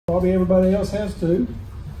Probably everybody else has too.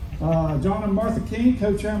 John and Martha King,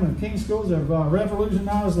 co-chairman of King Schools, have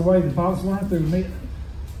revolutionized the way the pilots learn through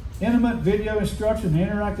intimate video instruction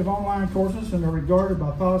and interactive online courses, and are regarded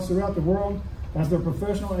by pilots throughout the world as their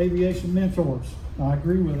professional aviation mentors. I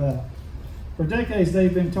agree with that. For decades,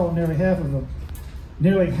 they've been taught nearly half of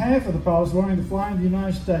the pilots learning to fly in the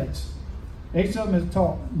United States. Each of them has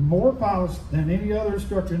taught more pilots than any other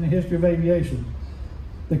instructor in the history of aviation.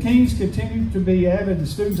 The Kings continue to be avid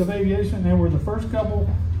students of aviation and were the first couple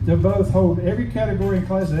to both hold every category and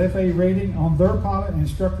class of FAA rating on their pilot and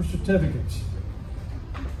instructor certificates.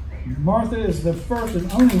 Martha is the first and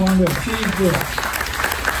only one to achieve this.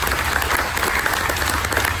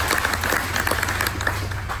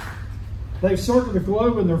 They've circled the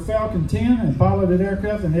globe in their Falcon 10 and piloted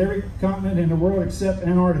aircraft in every continent in the world except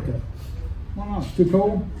Antarctica. Why not? It's too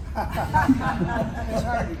cold? It's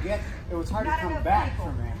hard to get. It was hard to come back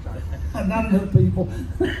from Antarctica. Not enough people.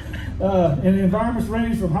 And the environments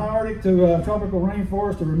range from high Arctic to tropical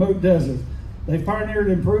rainforest to remote deserts. They've pioneered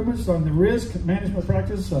improvements on the risk management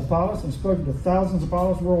practices of pilots and spoken to thousands of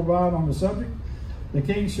pilots worldwide on the subject. The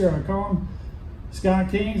Kings share a column, Sky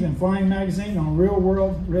Kings and Flying Magazine, on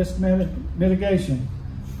real-world risk mitigation.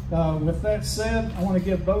 With that said, I want to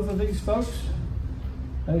give both of these folks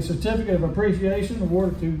a certificate of appreciation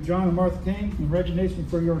awarded to John and Martha King in recognition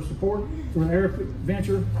for your support for an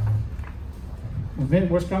AirVenture event in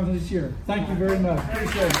Wisconsin this year. Thank you very much.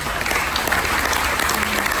 Appreciate it.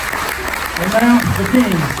 And now, the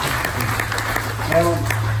Kings. Well,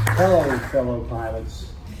 hello, fellow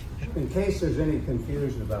pilots. In case there's any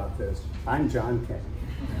confusion about this, I'm John King.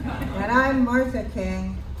 And I'm Martha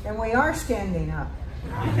King, and we are standing up.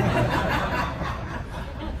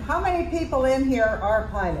 How many people in here are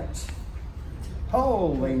pilots?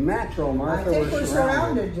 Holy mackerel, Martha. I think we're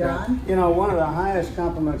surrounded, John. You know, one of the highest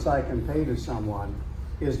compliments I can pay to someone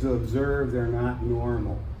is to observe they're not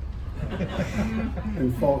normal.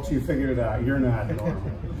 And folks, you figured it out, you're not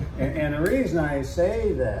normal. And the reason I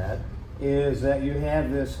say that is that you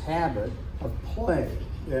have this habit of play.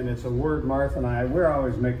 And it's a word Martha and I, we're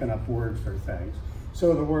always making up words for things.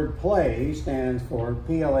 So the word play stands for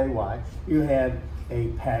P-L-A-Y. You had a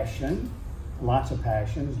passion, lots of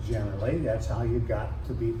passions generally. That's how you got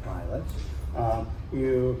to be pilots.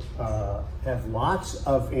 You have lots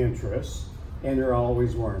of interests, and you're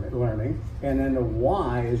always learning. And then the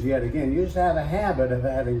Y is, yet again, you just have a habit of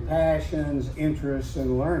having passions, interests,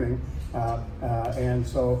 and learning. And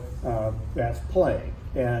so that's play.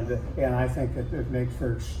 And I think it makes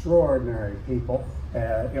for extraordinary people.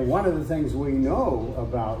 And one of the things we know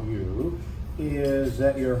about you is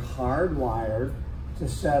that you're hardwired to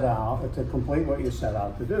set out, to complete what you set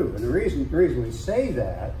out to do. And the reason we say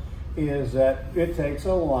that is that it takes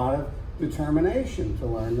a lot of determination to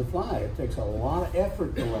learn to fly. It takes a lot of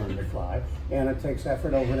effort to learn to fly, and it takes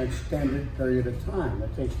effort over an extended period of time.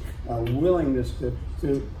 It takes a willingness to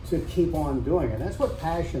keep on doing it. That's what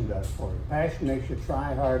passion does for you. Passion makes you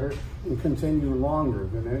try harder and continue longer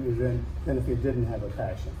than if you didn't have a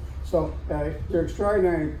passion. So you're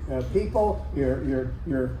extraordinary people. You're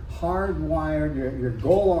hardwired. You're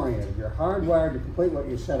goal-oriented. You're hardwired to complete what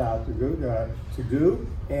you set out to do.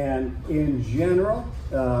 And in general,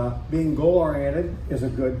 being goal-oriented is a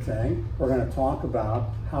good thing. We're going to talk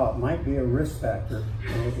about how it might be a risk factor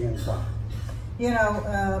in flying. You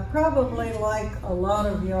know, probably like a lot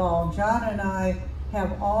of y'all, John and I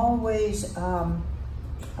have always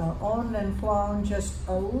owned and flown just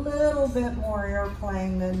a little bit more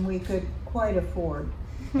airplane than we could quite afford.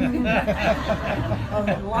 A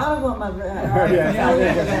lot of them are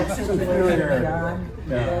familiar with that situation, John.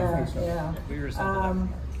 Yeah.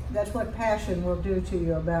 That's what passion will do to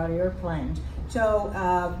you about airplanes. So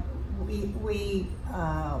we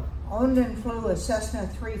owned and flew a Cessna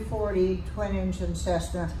 340 twin-engine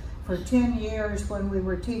Cessna for 10 years when we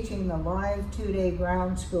were teaching the live 2-day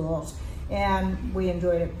ground schools. And we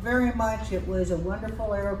enjoyed it very much. It was a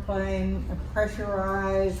wonderful airplane,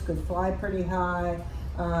 pressurized, could fly pretty high,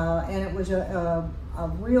 and it was a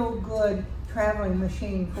real good traveling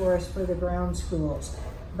machine for us for the ground schools.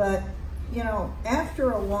 But, you know,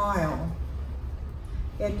 after a while,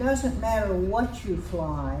 it doesn't matter what you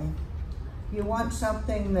fly. You want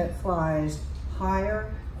something that flies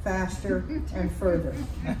higher, faster, and further.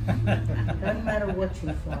 Doesn't matter what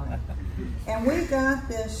you fly. And we got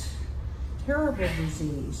this terrible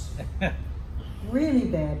disease, really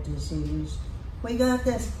bad disease. We got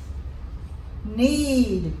this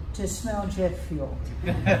need to smell jet fuel.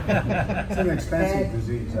 It's an expensive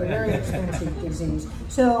disease. A very expensive disease.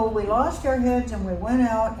 So we lost our heads and we went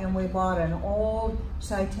out and we bought an old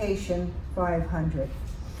Citation 500.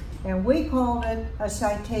 And we called it a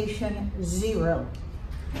Citation Zero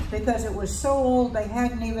because it was so old they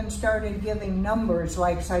hadn't even started giving numbers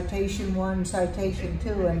like Citation 1, Citation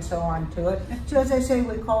 2, and so on to it. So as I say,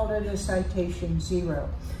 we called it a Citation Zero.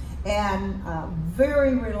 And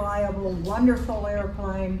very reliable, wonderful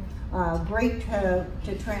airplane, great to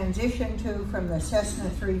transition to from the Cessna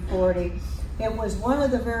 340. It was one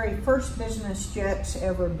of the very first business jets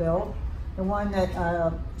ever built, the one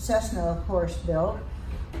that Cessna, of course, built.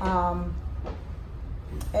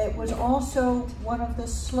 It was also one of the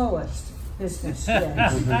slowest business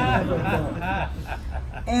jets ever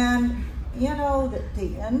built. And, you know,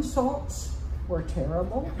 the insults were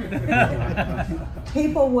terrible.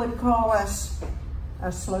 People would call us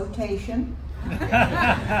a slotation.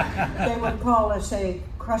 They would call us a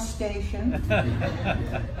crustacean.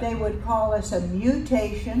 They would call us a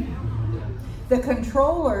mutation. The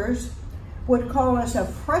controllers would call us a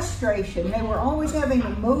frustration. They were always having to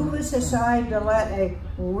move us aside to let a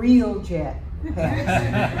real jet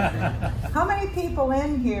pass. How many people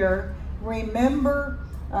in here remember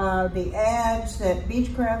the ads that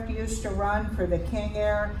Beechcraft used to run for the King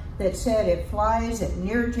Air that said it flies at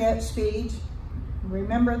near jet speeds?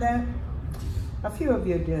 Remember that? A few of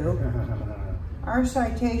you do. Our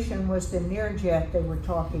Citation was the near jet they were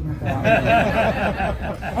talking about.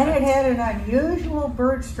 And it had an unusual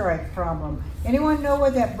bird strike problem. Anyone know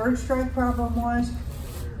what that bird strike problem was?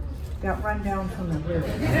 Got run down from the roof.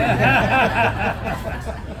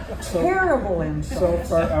 Terrible insults.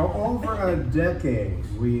 So for over a decade,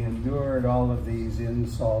 we endured all of these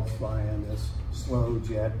insults flying this slow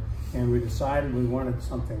jet, and we decided we wanted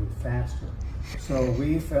something faster. So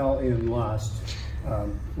we fell in lust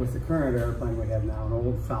with the current airplane we have now, an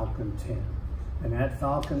old Falcon 10. And that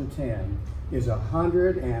Falcon 10 is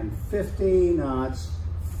 150 knots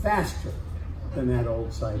faster than that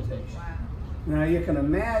old Citation. Now you can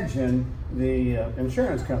imagine the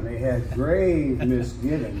insurance company had grave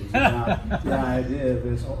misgivings about the idea of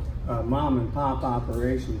this mom and pop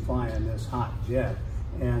operation flying this hot jet.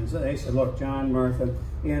 And so they said, look, John, Martha,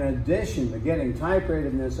 in addition to getting type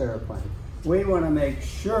rated in this airplane, we want to make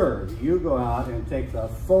sure that you go out and take the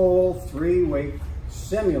full 3-week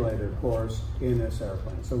simulator course in this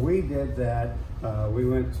airplane. So we did that. We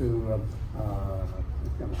went to,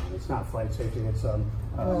 it's not flight safety, it's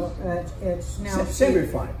it's now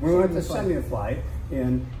semi-flight. We went to semi-flight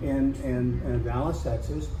in Dallas,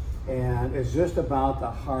 Texas, and it's just about the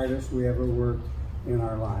hardest we ever worked in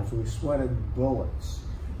our lives. We sweated bullets.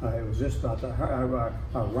 It was just about our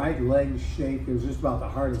right leg shake. It was just about the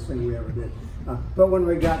hardest thing we ever did. But when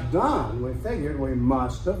we got done, we figured we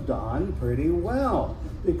must have done pretty well,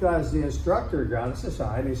 because the instructor got us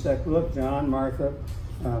aside. He said, look, John, Martha,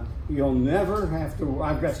 you'll never have to,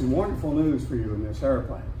 I've got some wonderful news for you in this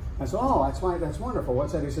airplane. I said, oh, that's wonderful.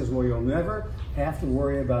 What's that? He says, well, you'll never have to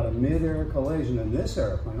worry about a mid-air collision in this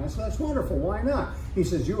airplane. I said, that's wonderful. Why not? He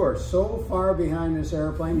says, you are so far behind this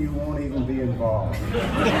airplane, you won't even be involved.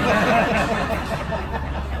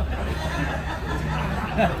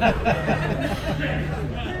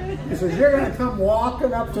 He says, you're going to come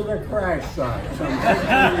walking up to the crash site.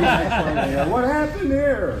 What happened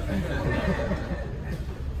here?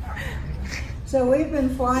 So we've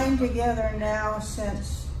been flying together now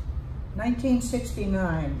since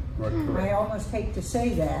 1969. I almost hate to say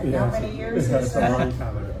that. Yes, how many years is that? A long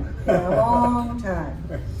time ago. Yeah, a long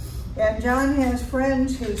time. And John has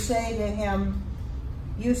friends who say to him,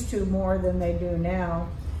 used to more than they do now,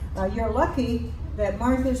 you're lucky that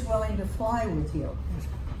Martha's willing to fly with you.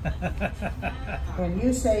 And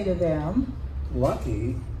you say to them,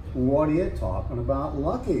 lucky? What are you talking about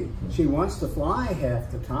lucky? She wants to fly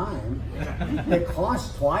half the time. It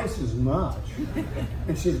costs twice as much.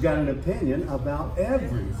 And she's got an opinion about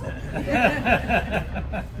everything.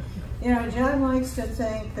 You know, John likes to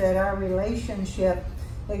think that our relationship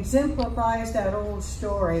exemplifies that old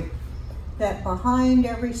story that behind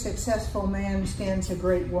every successful man stands a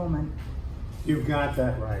great woman. You've got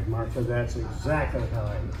that right, Martha. That's exactly how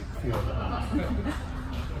I feel about it.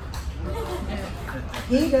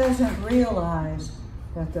 He doesn't realize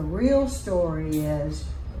that the real story is,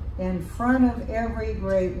 in front of every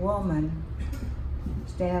great woman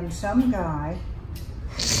stands some guy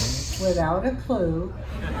without a clue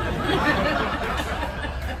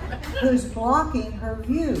who's blocking her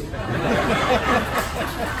view.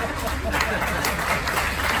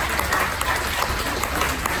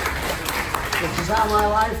 This is how my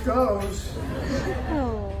life goes.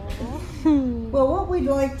 Well, what we'd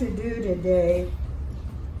like to do today,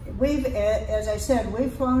 as I said,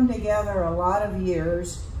 we've flown together a lot of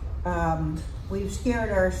years. We've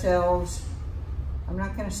scared ourselves, I'm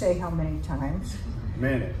not going to say how many times.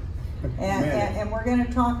 Many. And we're going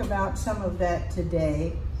to talk about some of that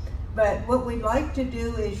today. But what we'd like to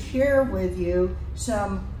do is share with you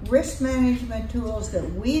some risk management tools that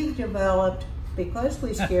we've developed because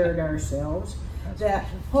we scared ourselves, that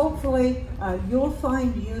hopefully you'll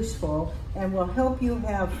find useful and will help you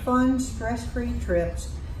have fun, stress-free trips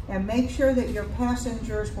and make sure that your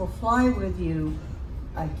passengers will fly with you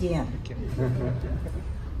again.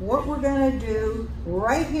 What we're going to do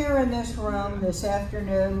right here in this room this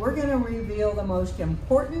afternoon, we're going to reveal the most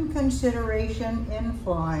important consideration in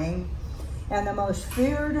flying and the most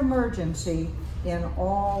feared emergency in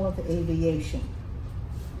all of aviation.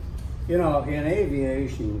 You know, in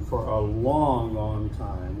aviation for a long, long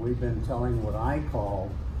time, we've been telling what I call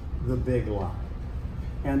the big lie.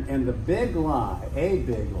 And the big lie, a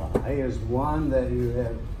big lie, is one that you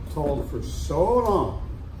have told for so long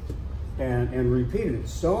and repeated it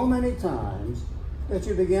so many times that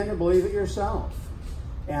you begin to believe it yourself.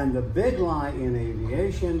 And the big lie in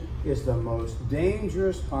aviation is the most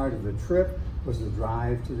dangerous part of the trip was the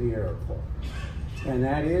drive to the airport. And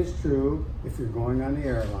that is true if you're going on the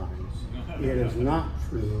airlines. It is not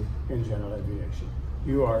true in general aviation.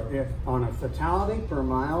 You are, on a fatality per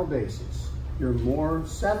mile basis, you're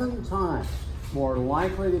 7 times more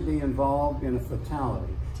likely to be involved in a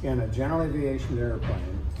fatality in a general aviation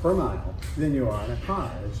airplane per mile than you are in a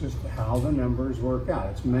car. It's just how the numbers work out.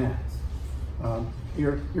 It's math.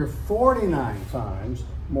 You're 49 times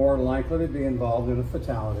more likely to be involved in a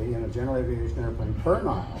fatality in a general aviation airplane per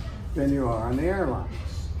mile than you are on the airlines.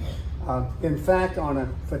 In fact, on a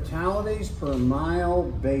fatalities per mile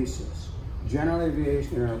basis, general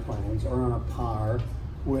aviation airplanes are on a par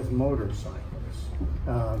with motorcycles.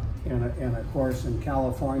 And of course, in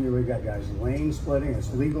California, we've got guys lane splitting.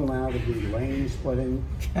 It's legal now to do lane splitting.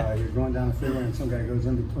 You're going down the freeway and some guy goes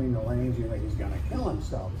in between the lanes, you think he's going to kill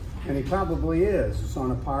himself. And he probably is. It's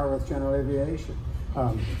on a par with general aviation.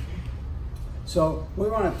 So we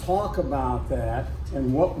want to talk about that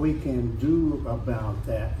and what we can do about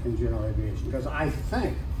that in general aviation. Because I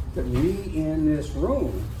think that we in this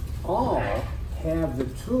room all have the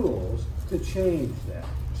tools to change that.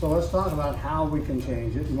 So let's talk about how we can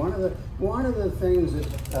change it. And one of the things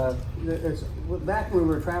that it's back when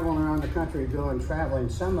we were traveling around the country doing traveling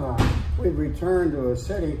seminars, we'd return to a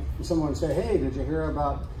city and someone would say, "Hey, did you hear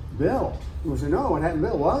about Bill?" And we said, "No, what happened to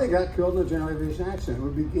Bill?" "Well, he got killed in a general aviation accident."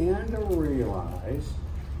 We began to realize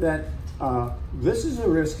that this is a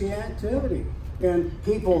risky activity, and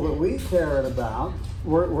people that we cared about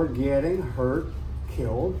were getting hurt,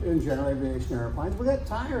 killed in general aviation airplanes. We got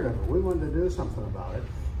tired of it. We wanted to do something about it.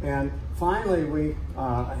 And finally, we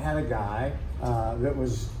had a guy that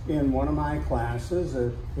was in one of my classes.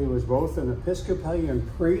 He was both an Episcopalian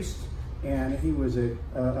priest and he was a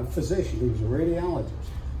physician. He was a radiologist.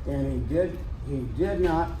 And he did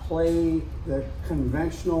not play the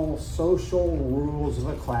conventional social rules of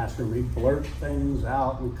the classroom. He'd blurt things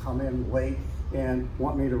out and come in late and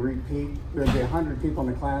want me to repeat. There'd be 100 people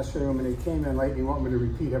in the classroom and he came in late and he wanted me to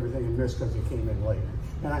repeat everything he missed because he came in late.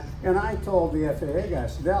 And I told the FAA guy,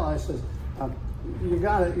 Dell, I says, you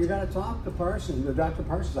gotta talk to Parsons, Dr.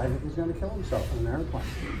 Parsons. I think he's gonna kill himself in an airplane.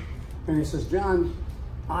 And he says, "John,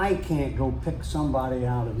 I can't go pick somebody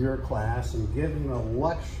out of your class and give him a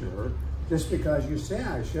lecture just because you say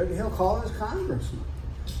I should. He'll call his congressman."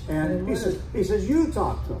 And he says, "You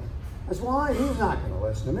talk to him." I said, "Why? He's not going to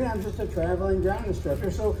listen to me. I'm just a traveling ground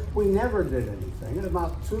instructor." So we never did anything. And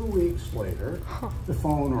about 2 weeks later, the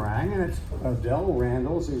phone rang, and it's Del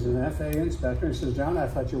Randalls. He's an FAA inspector. He says, "John, I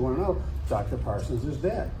thought you want to know, Dr. Parsons is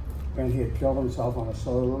dead." And he had killed himself on a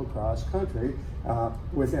solo cross country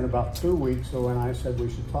within about 2 weeks. So when I said we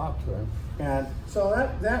should talk to him. And so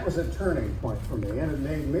that was a turning point for me. And it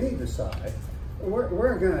made me decide,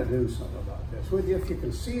 we're going to do something about this. If you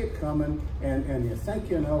can see it coming and you think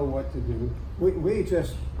you know what to do, we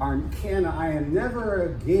just aren't, I am never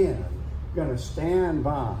again going to stand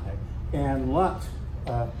by and let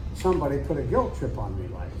somebody put a guilt trip on me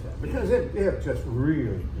like that. Because it just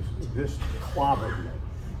really just clobbered me.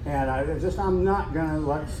 And I'm not going to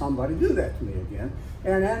let somebody do that to me again.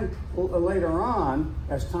 And then later on,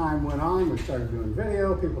 as time went on, we started doing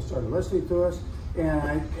video, people started listening to us, and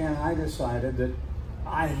I decided that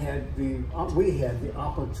we had the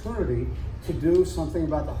opportunity to do something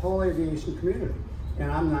about the whole aviation community.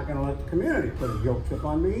 And I'm not going to let the community put a guilt trip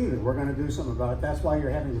on me either. We're going to do something about it. That's why you're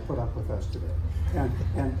having to put up with us today.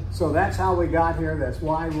 And so that's how we got here. That's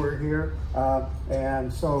why we're here.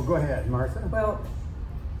 And so go ahead, Martha. Well,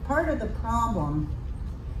 part of the problem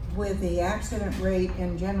with the accident rate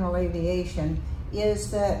in general aviation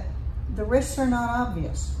is that the risks are not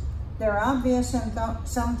obvious. They're obvious in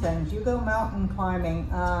some things. You go mountain climbing,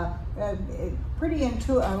 pretty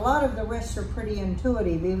intuitive. A lot of the risks are pretty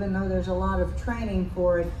intuitive, even though there's a lot of training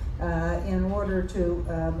for it in order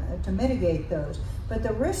to mitigate those. But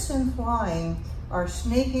the risks in flying are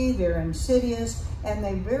sneaky, they're insidious, and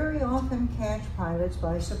they very often catch pilots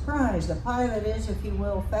by surprise. The pilot is, if you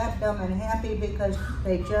will, fat, dumb, and happy because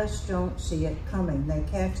they just don't see it coming. They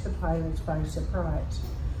catch the pilots by surprise.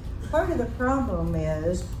 Part of the problem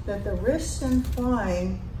is that the risks in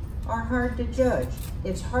flying are hard to judge.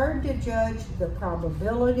 It's hard to judge the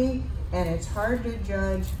probability, and it's hard to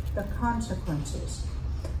judge the consequences.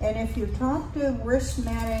 And if you talk to risk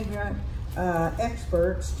management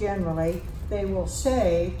experts generally, they will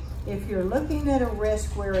say, if you're looking at a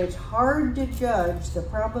risk where it's hard to judge the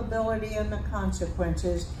probability and the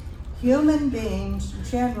consequences, human beings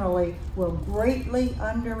generally will greatly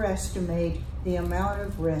underestimate the amount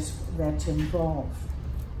of risk that's involved.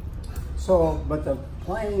 So, but the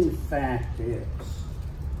plain fact is,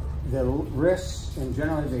 the risks in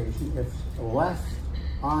general aviation, if left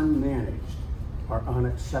unmanaged, are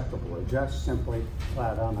unacceptable, or just simply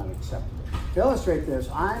flat out unacceptable. To illustrate this,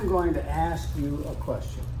 I'm going to ask you a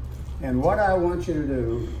question. And what I want you to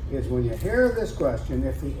do is, when you hear this question,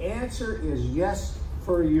 if the answer is yes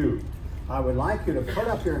for you, I would like you to put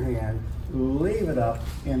up your hand, leave it up,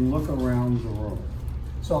 and look around the room.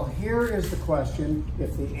 So here is the question.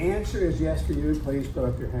 If the answer is yes for you, please put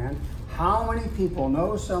up your hand. How many people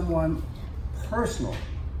know someone personally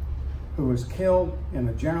who was killed in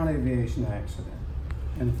a general aviation accident?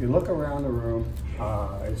 And if you look around the room,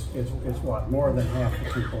 it's what, more than half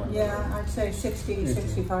the people in the room. Yeah, I'd say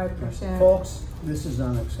 60–65%. Folks, this is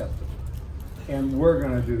unacceptable. And we're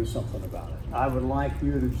going to do something about it. I would like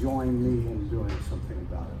you to join me in doing something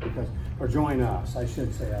about it, because, or join us, I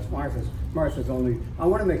should say us. Martha's only, I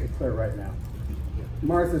want to make it clear right now,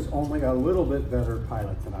 Martha's only a little bit better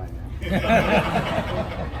pilot than I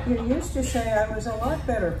am. You used to say I was a lot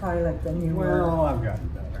better pilot than you were. Well, I've gotten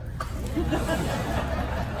better.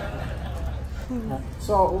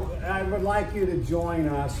 So I would like you to join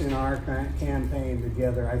us in our campaign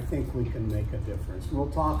together. I think we can make a difference. We'll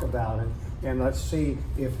talk about it, and let's see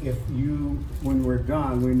if you, when we're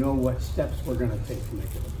done, we know what steps we're going to take to make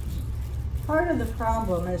a difference. Part of the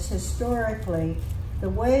problem is, historically, the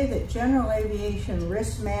way that general aviation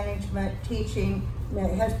risk management teaching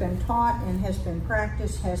has been taught and has been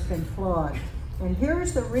practiced has been flawed. And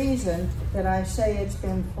here's the reason that I say it's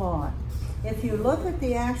been flawed. If you look at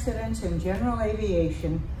the accidents in general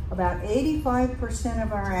aviation, about 85%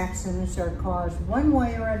 of our accidents are caused one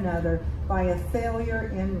way or another by a failure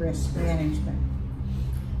in risk management.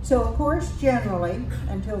 So of course, generally,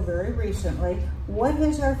 until very recently, what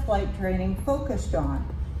has our flight training focused on?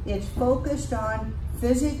 It's focused on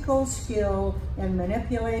physical skill in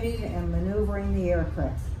manipulating and maneuvering the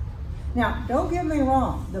aircraft. Now, don't get me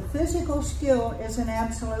wrong, the physical skill is an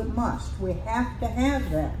absolute must. We have to have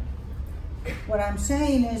that. What I'm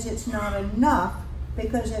saying is it's not enough,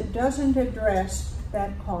 because it doesn't address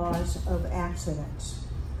that cause of accidents.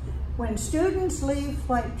 When students leave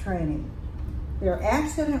flight training, their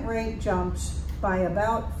accident rate jumps by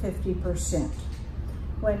about 50%.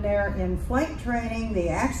 When they're in flight training, the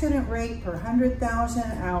accident rate per 100,000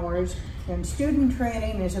 hours in student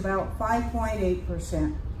training is about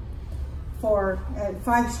 5.8%.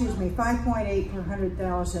 5.8 per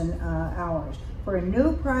 100,000 hours. For a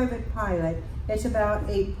new private pilot, it's about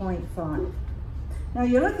 8.5. Now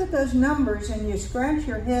you look at those numbers and you scratch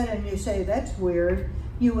your head and you say, that's weird.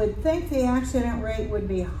 You would think the accident rate would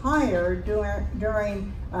be higher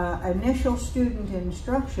during initial student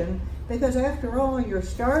instruction, because after all, you're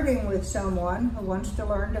starting with someone who wants to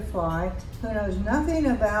learn to fly, who knows nothing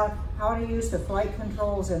about how to use the flight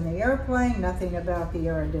controls in the airplane, nothing about the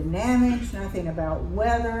aerodynamics, nothing about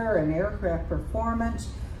weather and aircraft performance.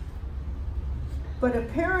 But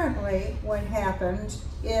apparently what happens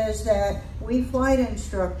is that we flight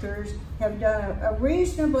instructors have done a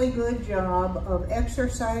reasonably good job of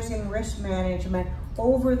exercising risk management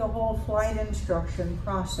over the whole flight instruction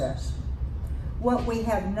process. What we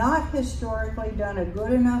have not historically done a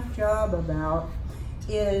good enough job about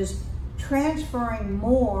is transferring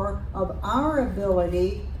more of our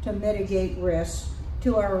ability to mitigate risks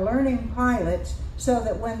to our learning pilots, so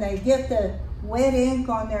that when they get the wet ink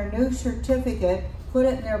on their new certificate, put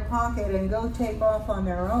it in their pocket and go take off on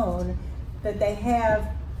their own, that they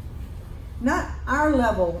have not our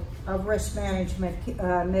level of risk management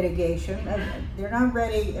mitigation. They're not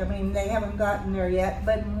ready, I mean, they haven't gotten there yet,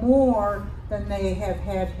 but more than they have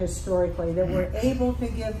had historically, that we're able to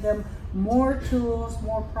give them more tools,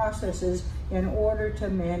 more processes in order to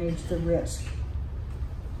manage the risk.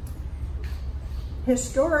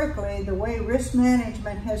 Historically, the way risk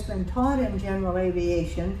management has been taught in general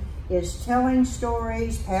aviation is telling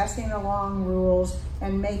stories, passing along rules,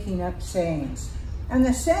 and making up sayings. And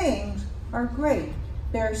the sayings are great.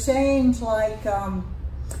 They're sayings like,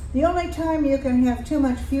 the only time you can have too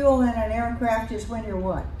much fuel in an aircraft is when you're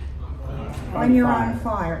what? When you're on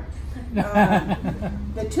fire.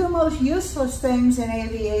 The two most useless things in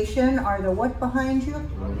aviation are the what behind you,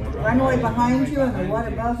 runway behind you, and the what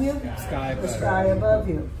above you, the sky above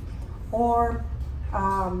you. Or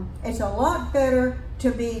it's a lot better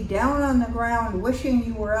to be down on the ground wishing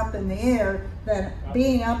you were up in the air than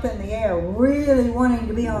being up in the air really wanting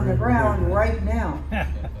to be on the ground right now.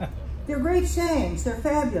 They're great sayings, they're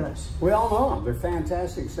fabulous. We all know them, they're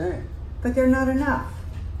fantastic sayings. But they're not enough,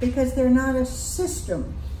 because they're not a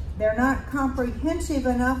system. They're not comprehensive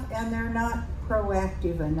enough, and they're not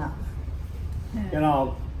proactive enough. You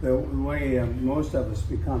know, the way most of us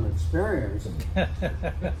become experienced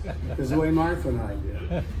is the way Martha and I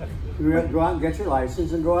did. You have to go out and get your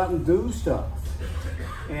license and go out and do stuff.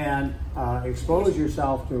 And expose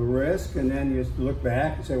yourself to a risk, and then you look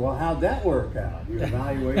back and say, well, how'd that work out? You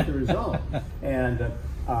evaluate the result. And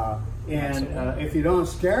if you don't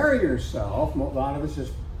scare yourself, a lot of us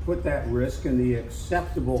just put that risk in the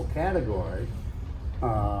acceptable category.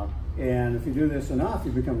 And if you do this enough,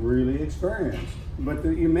 you become really experienced. But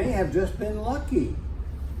you may have just been lucky.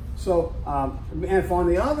 So, and if on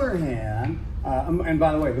the other hand, and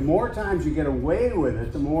by the way, the more times you get away with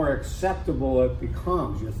it, the more acceptable it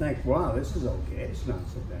becomes. You think, wow, this is okay, it's not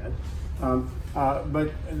so bad.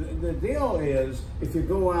 But the deal is, if you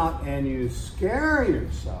go out and you scare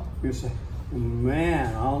yourself, you say,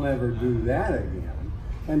 man, I'll never do that again.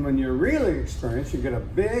 And when you're really experienced, you get a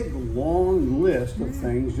big, long list of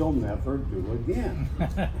things you'll never do again.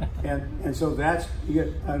 and so that's, you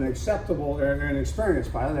get an acceptable, an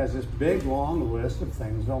experienced pilot has this big, long list of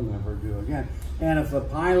things they'll never do again. And if the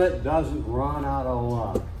pilot doesn't run out of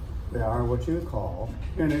luck, they are what you call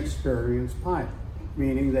an experienced pilot,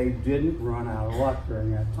 meaning they didn't run out of luck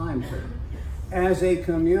during that time period. As a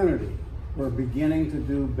community, we're beginning to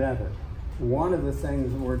do better. One of the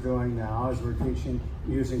things that we're doing now is we're teaching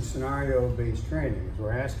using scenario-based training.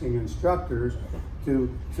 We're asking instructors to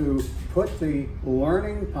put the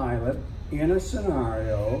learning pilot in a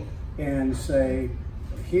scenario and say,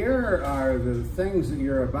 here are the things that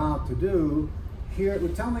you're about to do. Here,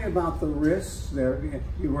 tell me about the risks.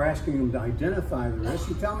 You were asking them to identify the risks.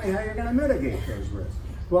 You tell me how you're going to mitigate those risks.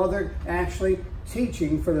 Well, they're actually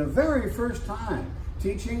teaching for the very first time,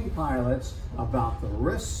 teaching pilots about the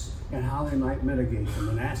risks and how they might mitigate them,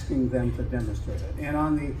 and asking them to demonstrate it. And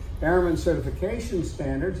on the airman certification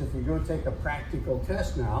standards, if you go take a practical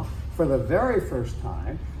test now, for the very first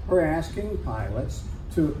time, we're asking pilots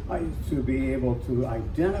to be able to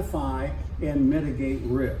identify and mitigate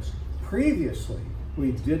risk. Previously,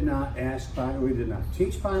 we did not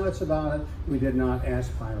teach pilots about it. We did not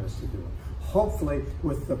ask pilots to do it. Hopefully,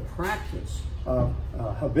 with the practice of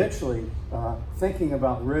habitually thinking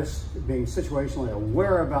about risk, being situationally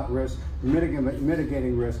aware about risk,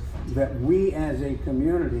 mitigating risk, that we as a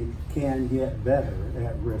community can get better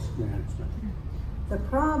at risk management. The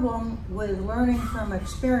problem with learning from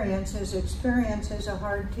experience is a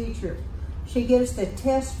hard teacher. She gives the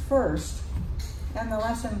test first, and the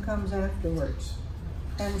lesson comes afterwards.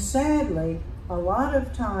 And sadly, a lot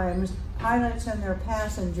of times, pilots and their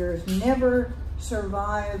passengers never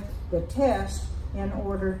survive the test in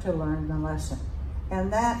order to learn the lesson.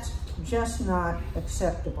 And that's just not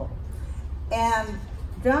acceptable. And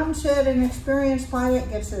John said an experienced pilot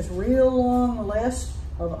gets this real long list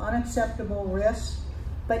of unacceptable risks,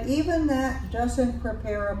 but even that doesn't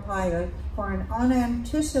prepare a pilot for an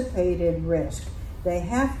unanticipated risk. They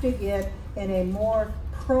have to get in a more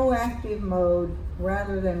proactive mode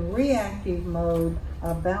rather than reactive mode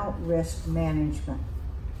about risk management.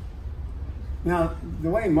 Now, the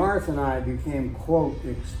way Martha and I became, quote,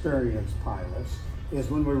 experienced pilots is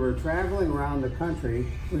when we were traveling around the country,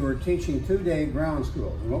 we were teaching 2-day ground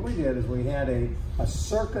schools. And what we did is we had a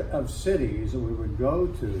circuit of cities that we would go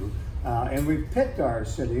to, and we picked our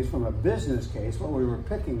cities from a business case. What we were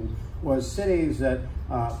picking was cities that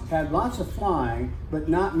had lots of flying, but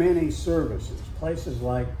not many services. Places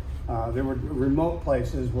like there were remote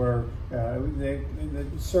places where the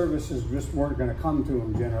services just weren't going to come to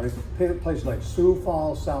them generally. Places like Sioux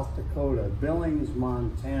Falls, South Dakota, Billings,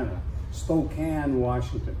 Montana, Spokane,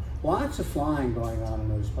 Washington. lots of flying going on in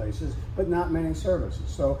those places, but not many services.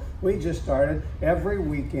 So we just started every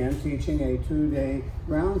weekend teaching a 2-day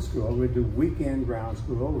ground school. We'd do weekend ground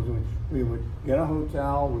school. We would get a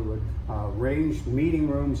hotel, we would arrange meeting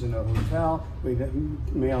rooms in a hotel, we'd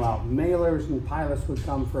mail out mailers, and pilots would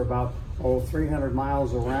come for about 300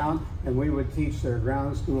 miles around, and we would teach their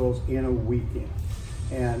ground schools in a weekend.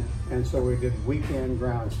 And so we did weekend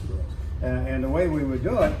ground schools. And the way we would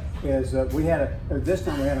do it is this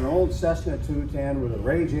time we had an old Cessna 210 with a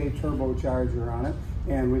Ray J turbocharger on it,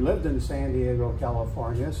 and we lived in San Diego,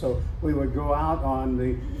 California, so we would go out on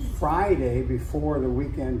the Friday before the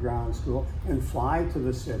weekend ground school and fly to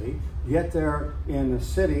the city, get there in the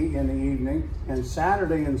city in the evening, and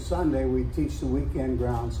Saturday and Sunday we'd teach the weekend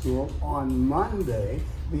ground school. On Monday,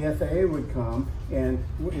 the FAA would come and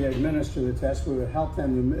administer the test. We would help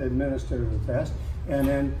them administer the test. And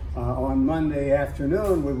then on Monday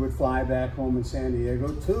afternoon, we would fly back home in San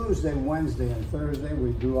Diego. Tuesday, Wednesday, and Thursday,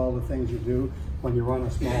 we'd do all the things you do when you run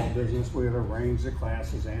a small business. We'd arrange the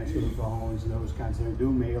classes, answer the phones, and those kinds of things, do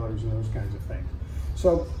mailers and those kinds of things.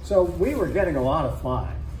 So we were getting a lot of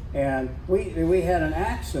flying. And we had an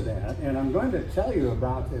accident, and I'm going to tell you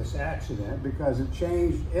about this accident because it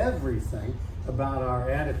changed everything about our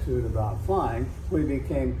attitude about flying. We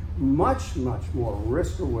became much, much more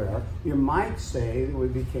risk aware. You might say that we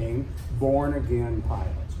became born-again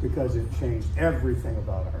pilots because it changed everything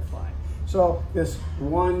about our flying. So this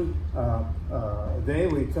one day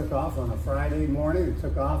we took off on a Friday morning. We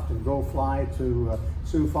took off to go fly to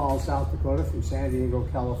Sioux Falls, South Dakota from San Diego,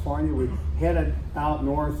 California. We headed out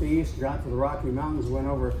northeast, got to the Rocky Mountains, went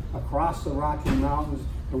over across the Rocky Mountains,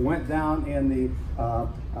 and went down in the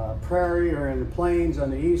prairie or in the plains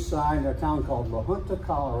on the east side in a town called La Junta,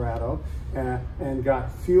 Colorado, and got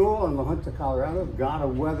fuel in La Junta, Colorado, got a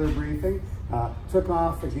weather briefing, took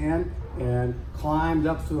off again, and climbed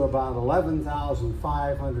up to about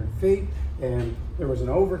 11,500 feet. And there was an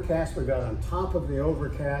overcast. We got on top of the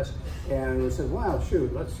overcast, and we said, well,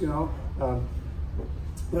 shoot, let's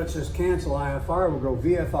just cancel IFR. We'll go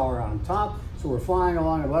VFR on top. So we're flying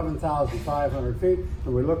along 11,500 feet,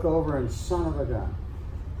 and we look over, and son of a gun,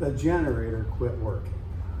 the generator quit working.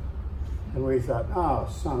 And we thought, oh,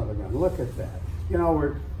 son of a gun, look at that. You know,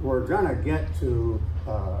 we're gonna get to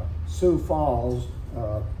Sioux Falls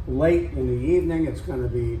late in the evening. It's gonna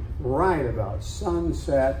be right about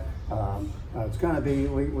sunset. It's gonna be,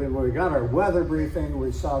 we got our weather briefing.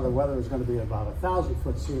 We saw the weather was gonna be about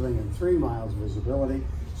 1,000-foot ceiling and 3 miles visibility.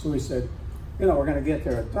 So we said, you know, we're going to get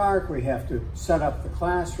there at dark. We have to set up the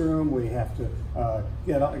classroom. We have to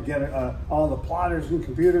get all the plotters and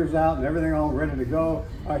computers out and everything all ready to go.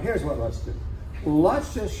 Here's what let's do.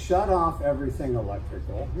 Let's just shut off everything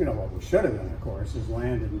electrical. You know, what we should have done, of course, is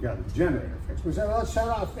landed and got the generator fixed. We said, well, let's shut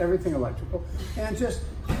off everything electrical and just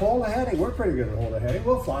hold a heading. We're pretty good at hold a heading.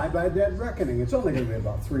 We'll fly by dead reckoning. It's only going to be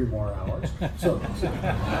about 3 more hours. So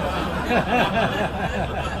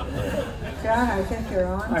John, I think you're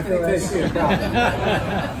on to it. I think they see a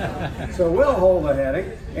problem. So we'll hold the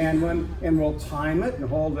heading, and we'll time it and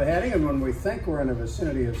hold the heading, and when we think we're in the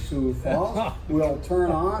vicinity of Sioux Falls, we'll turn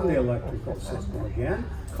on the electrical system again,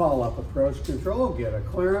 call up approach control, get a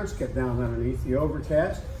clearance, get down underneath the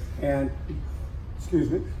overcast, and, excuse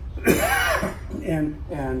me, and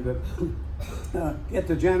get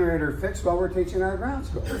the generator fixed while we're teaching our ground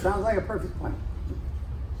school. It sounds like a perfect plan.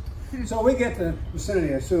 So we get to the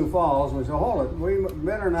vicinity of Sioux Falls, and we say, hold it, we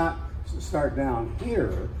better not start down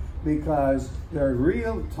here because there are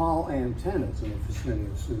real tall antennas in the vicinity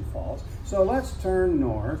of Sioux Falls. So let's turn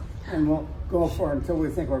north, and we'll go for it until we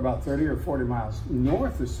think we're about 30 or 40 miles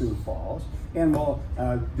north of Sioux Falls, and we'll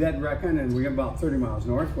dead reckon, and we get about 30 miles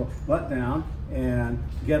north. We'll let down and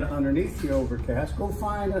get underneath the overcast, go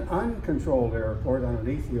find an uncontrolled airport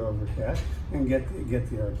underneath the overcast, and get the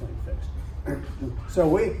airplane fixed. So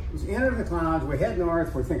we enter the clouds, we head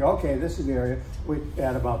north, we think, okay, this is the area.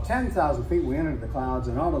 At about 10,000 feet, we entered the clouds,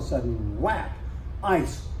 and all of a sudden, whack,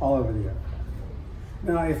 ice all over the aircraft.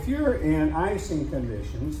 Now, if you're in icing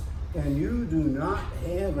conditions and you do not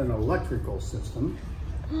have an electrical system,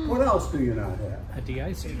 what else do you not have? A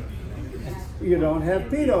de-icer. You don't have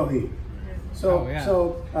pitot heat. So,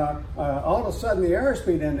 all of a sudden, the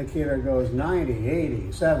airspeed indicator goes 90,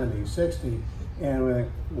 80, 70, 60, and we're like,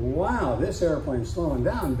 wow, this airplane's slowing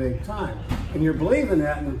down big time. And you're believing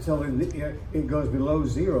that until it goes below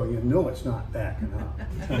 0. You know it's not backing up.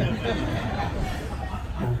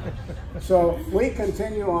 So we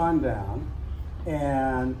continue on down,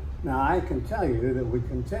 and now I can tell you that we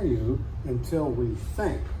continue until we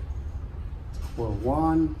think we're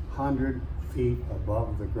 100 feet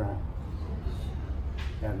above the ground.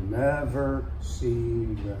 and never see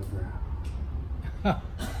the ground.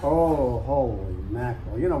 Oh, holy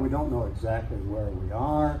mackerel. You know, we don't know exactly where we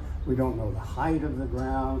are. We don't know the height of the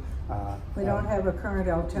ground. We don't have a current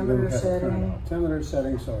altimeter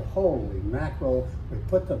setting. So holy mackerel. We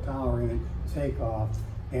put the power in, take off,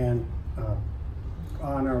 and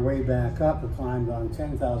on our way back up, we climbed on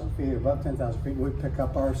 10,000 feet. Above 10,000 feet, we pick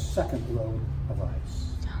up our second load of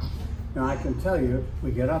ice. Now I can tell you,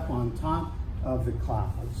 we get up on top of the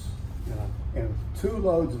clouds, and 2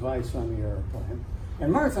 loads of ice on the airplane.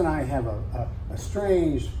 And Martha and I have a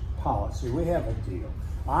strange policy. We have a deal.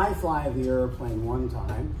 I fly the airplane one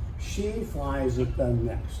time, she flies it the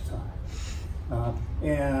next time.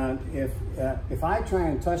 And if I try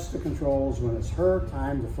and touch the controls when it's her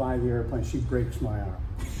time to fly the airplane, she breaks my arm.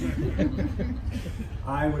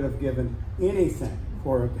 I would have given anything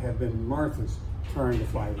for it to have been Martha's turn to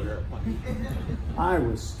fly the airplane. I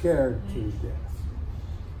was scared to death.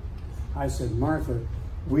 I said, Martha,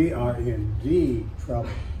 we are in deep trouble.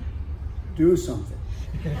 Do something.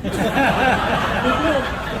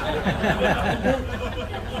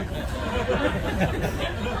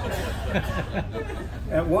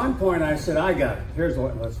 At one point I said, I got it. Here's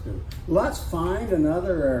what let's do. Let's find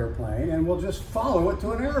another airplane and we'll just follow it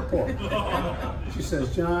to an airport. She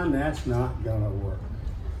says, John, that's not gonna work.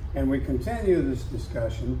 And we continue this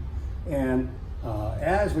discussion, and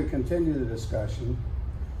as we continue the discussion,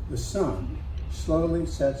 the sun slowly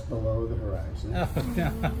sets below the horizon.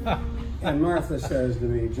 And Martha says to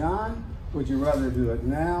me, John, would you rather do it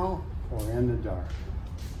now or in the dark?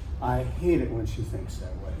 I hate it when she thinks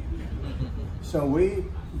that way. So we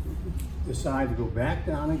decide to go back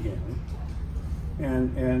down again.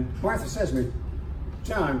 And Martha says to me,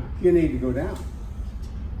 John, you need to go down.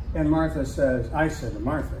 And Martha says, I said to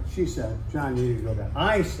Martha, she said, John, you need to go down.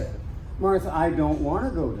 I said, Martha, I don't want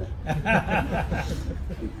to go down.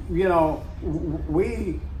 You know,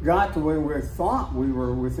 we got to where we thought we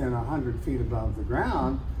were within 100 feet above the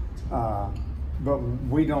ground, but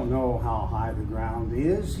we don't know how high the ground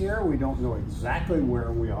is here. We don't know exactly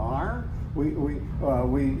where we are. We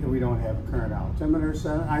don't have a current altimeter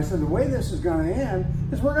set. I said, the way this is going to end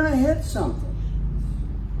is we're going to hit something.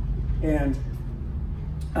 And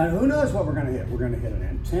who knows what we're going to hit? We're going to hit an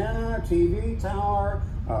antenna, TV tower,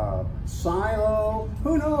 silo,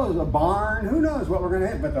 who knows, a barn, who knows what we're going to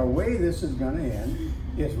hit. But the way this is going to end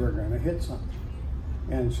is we're going to hit something.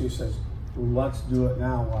 And she says, let's do it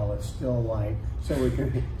now while it's still light. So we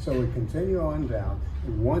continue on down.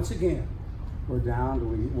 And once again, we're down to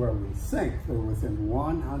where we think we're within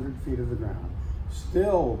 100 feet of the ground.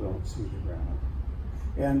 Still don't see the ground.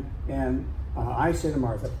 And I say to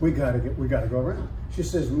Martha, we got to go around. She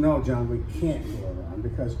says, no, John, we can't go around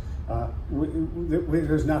because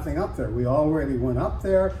there's nothing up there. We already went up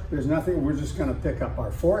there. There's nothing. We're just going to pick up our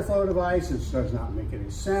 4th load of ice. It does not make any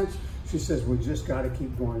sense. She says, we just got to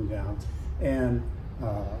keep going down. And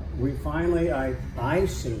we finally, I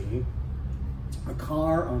see a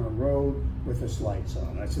car on a road with its lights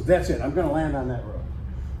on. I said, that's it. I'm going to land on that road.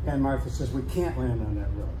 And Martha says, we can't land on that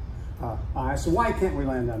road. I said, why can't we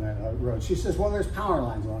land on that road? She says, well, there's power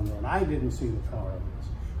lines along the road. I didn't see the power lines.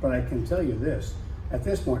 But I can tell you this. At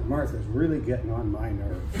this point, Martha's really getting on my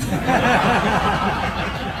nerves.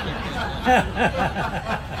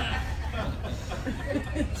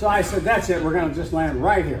 So I said, that's it. We're going to just land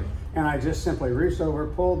right here. And I just simply reached over,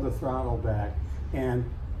 pulled the throttle back, and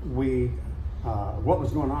what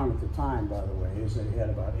was going on at the time, by the way, is they had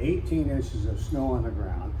about 18 inches of snow on the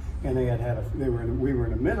ground, and we were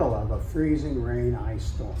in the middle of a freezing rain ice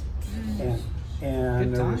storm.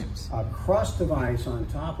 And there was a crust of ice on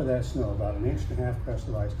top of that snow, about 1.5 inch crust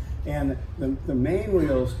of ice. And the main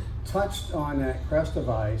wheels touched on that crust of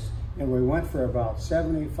ice, and we went for about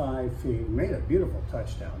 75 feet, made a beautiful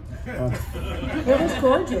touchdown. It was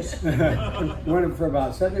gorgeous. Went for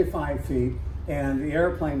about 75 feet, and the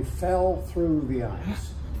airplane fell through the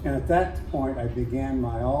ice. And at that point, I began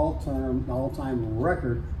my all-time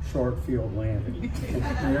record short field landing.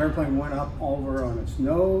 And the airplane went up over on its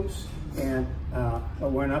nose, and it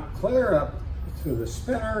went up clear up to the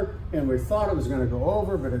spinner, and we thought it was going to go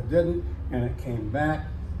over, but it didn't, and it came back.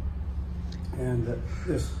 And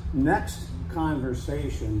this next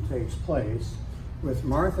conversation takes place with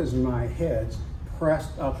Martha's and my heads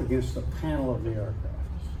pressed up against the panel of the aircraft.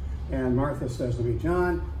 And Martha says to me,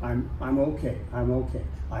 John, I'm okay, I'm okay.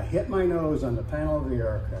 I hit my nose on the panel of the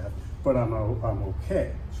aircraft, but I'm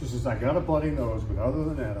okay. She says, I got a bloody nose, but other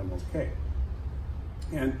than that, I'm okay.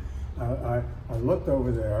 And I looked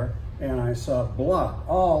over there, and I saw blood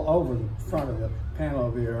all over the front of the panel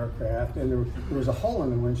of the aircraft, and there was a hole in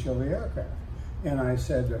the windshield of the aircraft. And I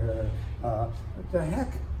said to her, what the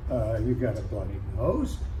heck? You got a bloody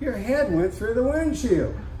nose? Your head went through the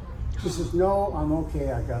windshield. She says, no, I'm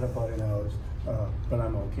okay. I got a bloody nose, but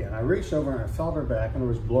I'm okay. And I reached over and I felt her back, and there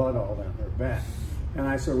was blood all down her back. And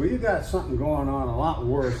I said, well, you got something going on a lot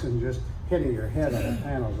worse than just hitting your head on the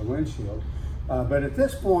panel of the windshield. But at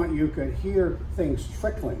this point, you could hear things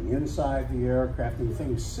trickling inside the aircraft and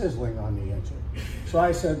things sizzling on the engine. So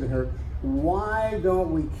I said to her, why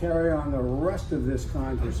don't we carry on the rest of this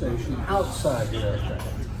conversation outside the aircraft?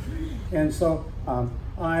 And so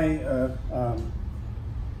I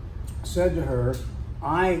said to her,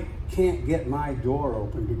 I can't get my door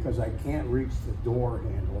open because I can't reach the door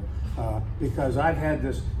handle. Because I've had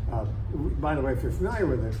this, by the way, if you're familiar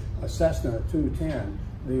with a Cessna 210,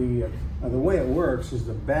 the way it works is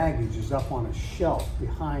the baggage is up on a shelf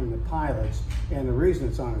behind the pilots, and the reason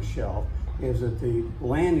it's on a shelf is that the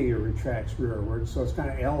landing gear retracts rearward, so it's kind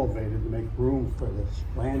of elevated to make room for the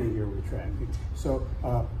landing gear retracting. So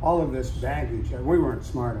all of this baggage, we weren't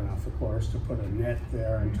smart enough, of course, to put a net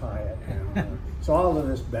there and tie it down. So all of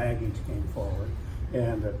this baggage came forward,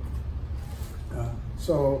 and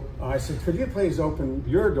so I said, could you please open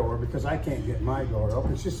your door because I can't get my door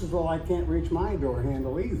open? She says, well, I can't reach my door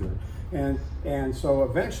handle either. And so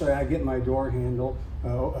eventually I get my door handle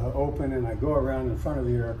open, and I go around in front of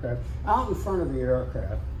the aircraft. Out in front of the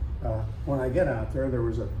aircraft, when I get out there, there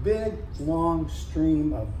was a big, long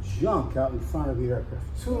stream of junk out in front of the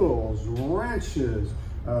aircraft. Tools, wrenches,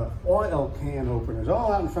 oil can openers,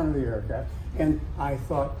 all out in front of the aircraft. And I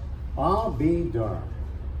thought, I'll be darned.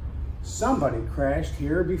 Somebody crashed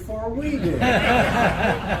here before we did.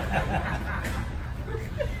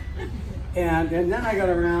 And then I got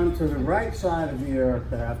around to the right side of the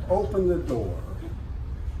aircraft, opened the door.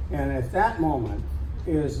 And at that moment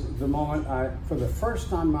is the moment for the first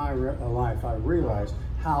time in my life, I realized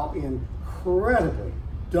how incredibly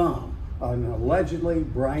dumb an allegedly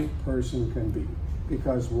bright person can be.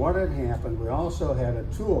 Because what had happened, we also had a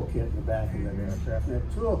toolkit in the back of that aircraft, and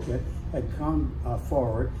that toolkit had come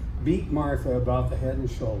forward, beat Martha about the head and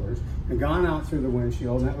shoulders, and gone out through the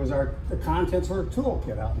windshield, and that was the contents of our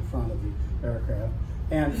toolkit out in front of the aircraft.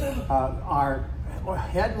 And our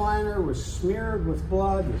headliner was smeared with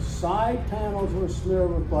blood, the side panels were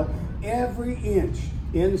smeared with blood. Every inch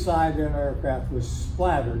inside that aircraft was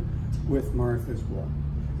splattered with Martha's blood.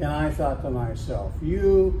 And I thought to myself,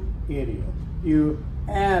 you idiot, you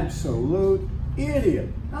absolute idiot.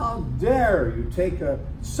 How dare you take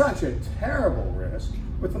such a terrible risk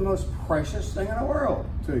with the most precious thing in the world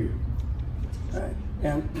to you? Right?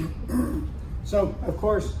 And so, of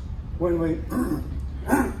course, when we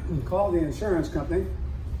called the insurance company,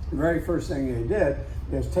 the very first thing they did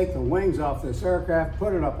is take the wings off this aircraft,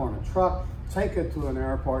 put it up on a truck, take it to an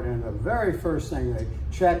airport, and the very first thing they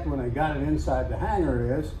checked when they got it inside the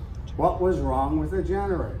hangar is what was wrong with the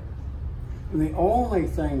generator. And the only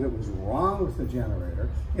thing that was wrong with the generator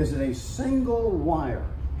is that a single wire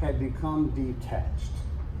had become detached.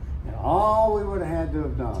 And all we would have had to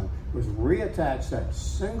have done was reattach that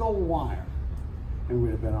single wire, and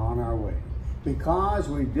we'd have been on our way. Because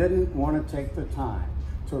we didn't want to take the time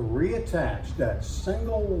to reattach that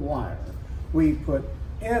single wire, we put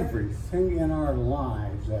everything in our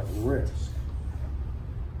lives at risk.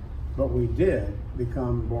 But we did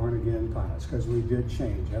become born-again pilots because we did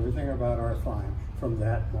change everything about our flying from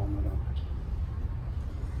that moment on.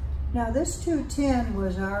 Now this 210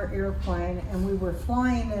 was our airplane, and we were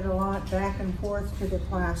flying it a lot back and forth to the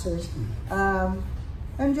classes.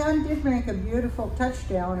 And John did make a beautiful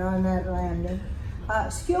touchdown on that landing.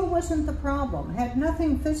 Skill wasn't the problem. Had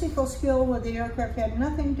nothing, physical skill with the aircraft had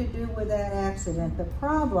nothing to do with that accident. The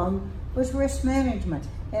problem was risk management,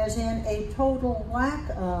 as in a total lack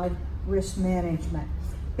of risk management.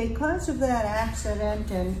 Because of that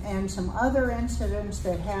accident and some other incidents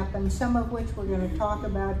that happened, some of which we're going to talk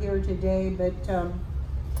about here today, but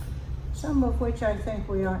some of which I think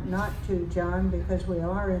we ought not to, John, because we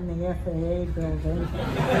are in the FAA building.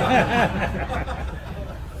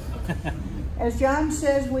 As John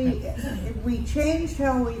says, we changed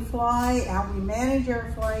how we fly, how we manage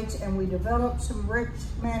our flights, and we developed some risk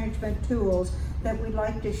management tools that we'd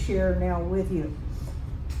like to share now with you.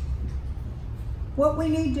 What we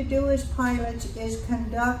need to do as pilots is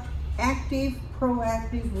conduct active,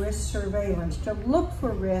 proactive risk surveillance to look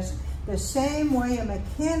for risk the same way a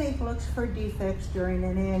mechanic looks for defects during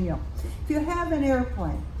an annual. If you have an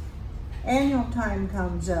airplane, annual time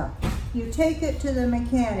comes up. You take it to the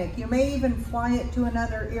mechanic. You may even fly it to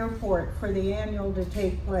another airport for the annual to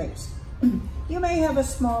take place. You may have a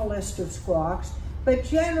small list of squawks, But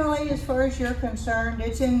generally, as far as you're concerned,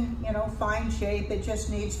 it's in, you know, fine shape. It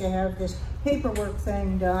just needs to have this paperwork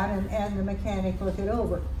thing done and the mechanic look it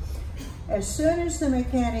over. As soon as the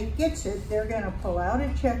mechanic gets it, they're going to pull out a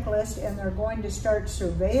checklist and they're going to start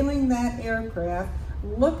surveilling that aircraft,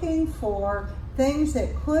 looking for things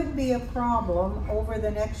that could be a problem over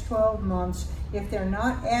the next 12 months if they're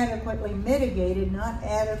not adequately mitigated, not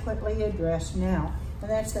adequately addressed now. And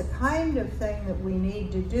that's the kind of thing that we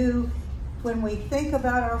need to do when we think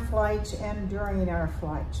about our flights and during our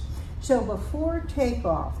flights. So before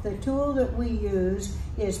takeoff, the tool that we use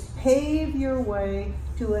is pave your way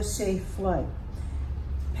to a safe flight.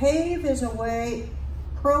 Pave is a way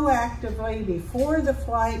proactively before the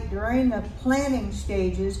flight, during the planning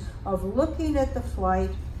stages of looking at the flight,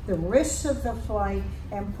 the risks of the flight,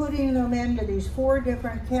 and putting them into these 4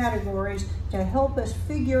 different categories to help us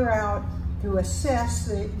figure out, to assess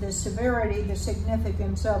the severity, the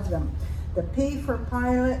significance of them. The P for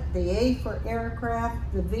pilot, the A for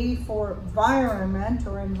aircraft, the V for environment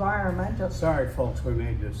or environmental. Sorry folks, we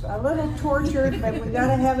made this up. A little tortured, but we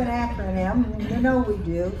gotta have an acronym, and you know we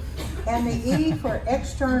do. And the E for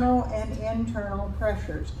external and internal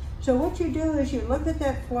pressures. So what you do is you look at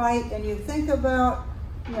that flight and you think about,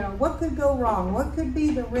 you know, what could go wrong? What could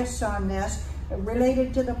be the risks on this?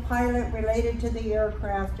 Related to the pilot, related to the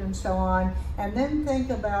aircraft, and so on, and then think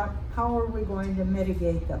about how are we going to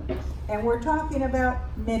mitigate them. And we're talking about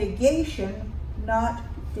mitigation, not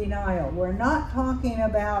denial. We're not talking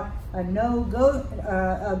about a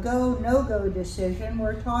go, no-go decision.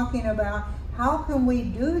 We're talking about how can we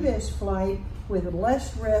do this flight with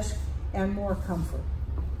less risk and more comfort.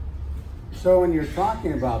 So when you're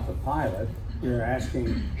talking about the pilot, you're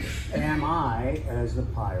asking, am I, as the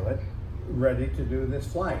pilot, ready to do this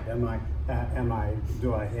flight? Do I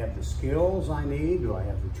have the skills I need? Do I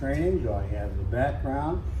have the training? Do I have the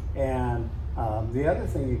background? And the other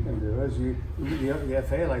thing you can do is the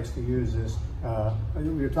FAA likes to use this.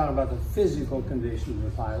 You're talking about the physical condition of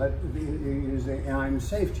the pilot. You use the I'm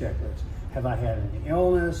safe checklist. Have I had any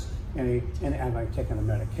illness? And have I taken a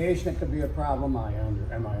medication that could be a problem?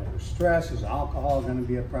 Am I under stress? Is alcohol going to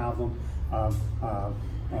be a problem? Are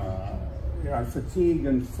fatigue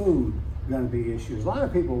and food going to be issues? A lot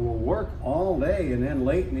of people will work all day and then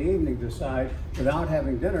late in the evening decide, without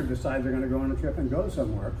having dinner, decide they're going to go on a trip and go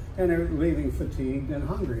somewhere, and they're leaving fatigued and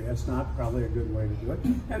hungry. That's not probably a good way to do it.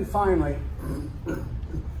 And finally,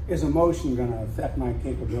 is emotion going to affect my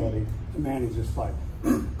capability to manage this flight?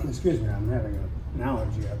 Excuse me, I'm having an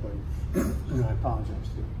allergy, I believe, and I apologize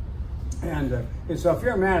to you. And so if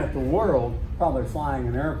you're mad at the world, probably flying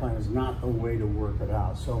an airplane is not the way to work it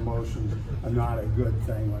out. So emotions are not a good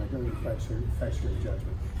thing when it really affects your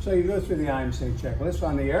judgment. So you go through the I'm safe checklist.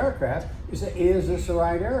 On the aircraft, you say, is this the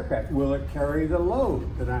right aircraft? Will it carry the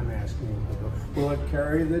load that I'm asking it to do? Will it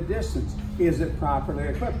carry the distance? Is it properly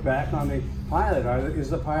equipped? Back on the pilot,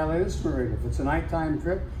 is the pilot instrumented? If it's a nighttime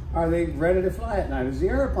trip, are they ready to fly at night? Is the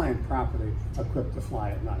airplane properly equipped to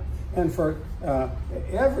fly at night? And for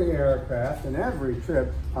every aircraft and every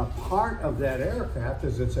trip, a part of that aircraft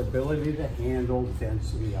is its ability to handle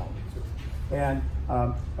density altitude. And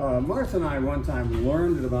Martha and I one time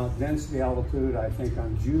learned about density altitude, I think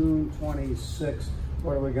on June 26,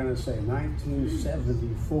 what are we going to say,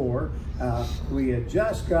 1974. We had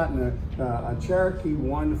just gotten a Cherokee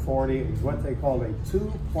 140, what they called a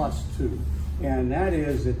 2+2. And that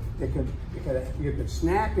is that you could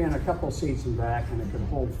snap in a couple seats in back and it could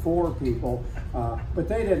hold 4 people, but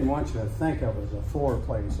they didn't want you to think of it as a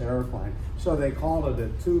 4-place airplane. So they called it a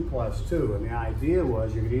 2+2, and the idea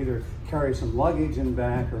was you could either carry some luggage in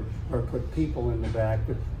back or put people in the back,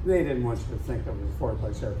 but they didn't want you to think of it as a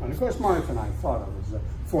 4-place airplane. Of course, Martha and I thought of it as a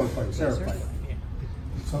 4-place airplane.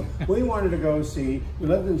 So we wanted to go see, we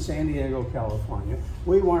lived in San Diego, California.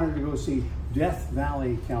 We wanted to go see Death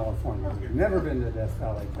Valley, California. We've never been to Death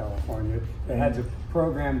Valley, California. They had the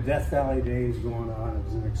program Death Valley Days going on. It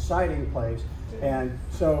was an exciting place. And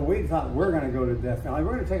so we thought, we're going to go to Death Valley.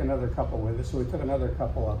 We're going to take another couple with us. So we took another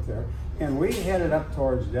couple up there. And we headed up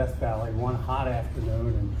towards Death Valley one hot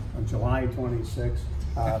afternoon on July 26th.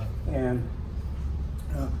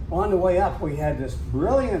 On the way up, we had this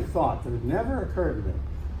brilliant thought that had never occurred to me.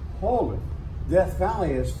 Hold it. Death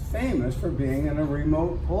Valley is famous for being in a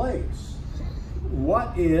remote place.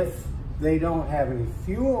 What if they don't have any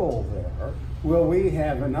fuel there? Will we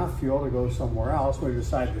have enough fuel to go somewhere else? We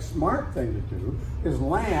decided the smart thing to do is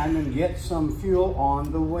land and get some fuel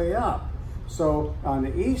on the way up. So on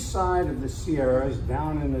the east side of the Sierras,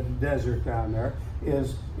 down in the desert down there,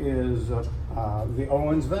 is the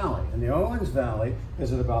Owens Valley. And the Owens Valley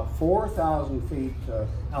is at about 4,000 feet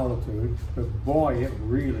altitude, but boy, it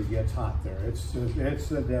really gets hot there. It's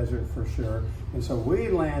the desert for sure. And so we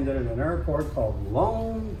landed at an airport called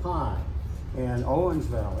Lone Pine in Owens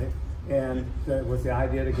Valley, and with the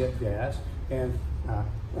idea to get gas, and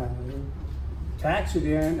taxied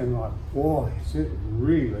in, and like, boy, it's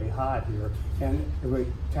really hot here. And we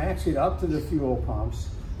taxied up to the fuel pumps.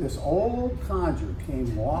 This old codger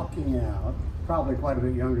came walking out, probably quite a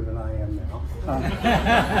bit younger than I am now.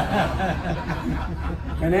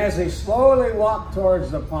 And as they slowly walked towards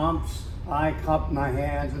the pumps, I cupped my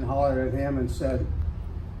hands and hollered at him and said,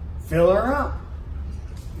 "Fill her up."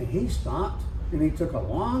 And he stopped, and he took a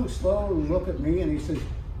long, slow look at me, and he said,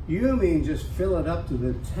 "You mean just fill it up to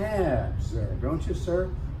the tabs there, don't you, sir?"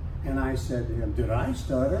 And I said to him, "Did I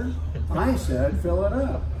stutter?" I said, "Fill it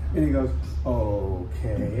up." And he goes,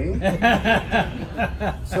 "Okay."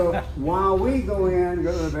 So while we go to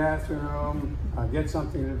the bathroom, get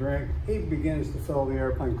something to drink, he begins to fill the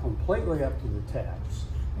airplane completely up to the tabs.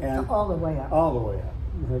 And all the way up. All the way up.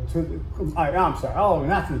 I'm sorry,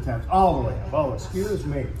 not to the tabs, all the way up. Oh, excuse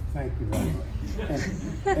me. Thank you very much.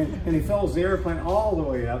 And he fills the airplane all the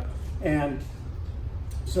way up. And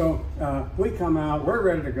so we come out, we're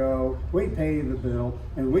ready to go, we pay the bill,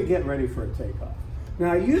 and we get ready for a takeoff.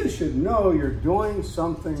 Now, you should know you're doing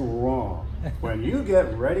something wrong when you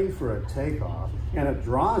get ready for a takeoff and it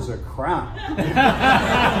draws a crowd.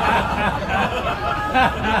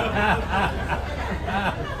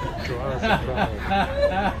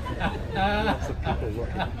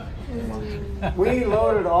 We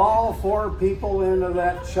loaded all 4 people into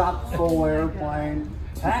that chock-full airplane,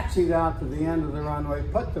 taxied out to the end of the runway,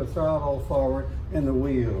 put the throttle forward, and the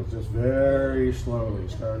wheels just very slowly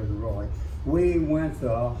started rolling. We went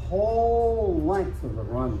the whole length of the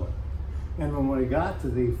runway. And when we got to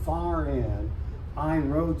the far end, I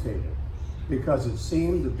rotated because it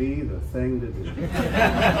seemed to be the thing to do.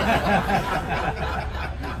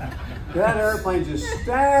 That airplane just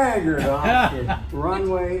staggered off the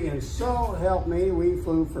runway, and so help me, we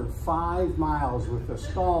flew for 5 miles with the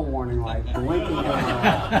stall warning light blinking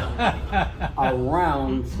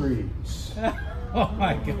around trees. Oh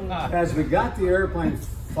my God. As we got the airplane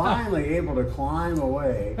finally able to climb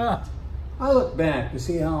away, I looked back to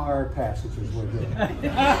see how our passengers were doing.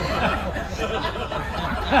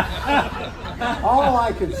 All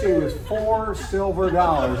I could see was $4 silver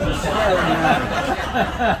just staring at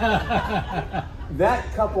me.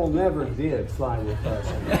 That couple never did fly with us.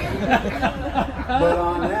 But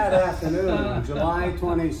on that afternoon, July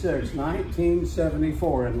 26,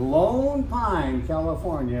 1974, in Lone Pine,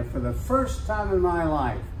 California, for the first time in my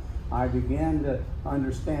life, I began to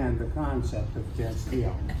understand the concept of density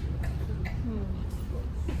element.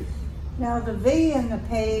 Now the V in the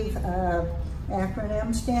PAVE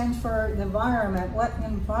acronym stands for the environment. What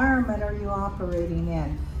environment are you operating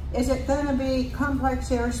in? Is it going to be complex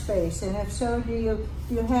airspace? And if so, do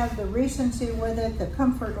you have the recency with it, the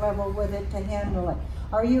comfort level with it to handle it?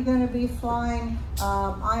 Are you going to be flying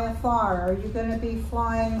IFR? Are you going to be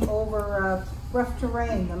flying over rough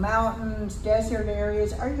terrain, the mountains, desert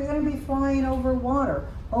areas? Are you going to be flying over water?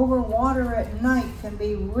 Over water at night can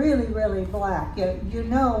be really, really black. You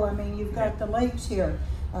know, I mean, you've got the lakes here.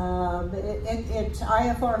 It's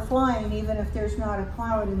IFR flying even if there's not a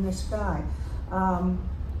cloud in the sky.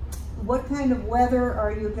 What kind of weather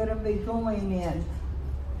are you going to be going in?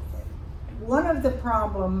 One of the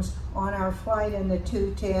problems on our flight in the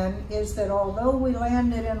 210 is that although we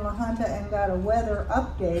landed in La Junta and got a weather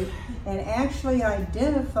update and actually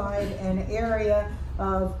identified an area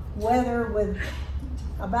of weather with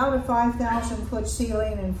about a 5,000-foot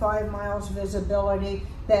ceiling and 5 miles visibility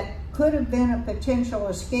that could have been a potential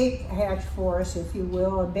escape hatch for us, if you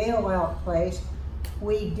will, a bailout place,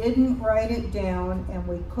 we didn't write it down and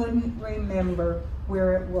we couldn't remember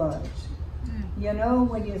where it was. You know,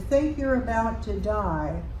 when you think you're about to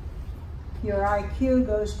die, your IQ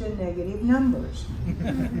goes to negative numbers.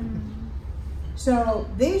 So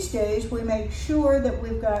these days we make sure that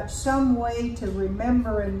we've got some way to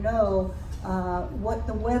remember and know what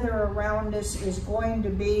the weather around us is going to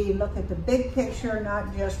be. Look at the big picture,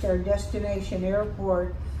 not just our destination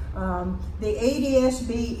airport. The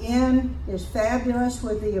ADS-BN is fabulous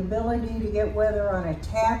with the ability to get weather on a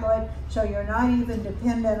tablet, so you're not even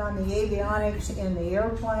dependent on the avionics in the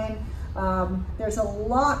airplane. There's a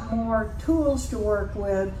lot more tools to work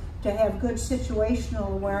with to have good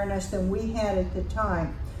situational awareness than we had at the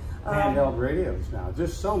time. Handheld radios now.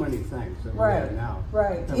 Just so many things that we have now.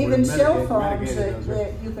 Right. that Even would cell phones mitigate those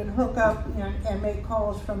that you can hook up and make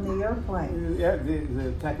calls from the airplane. Yeah,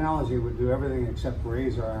 the technology would do everything except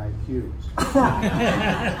raise our IQs.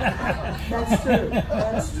 That's true.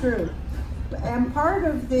 That's true. And part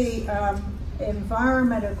of the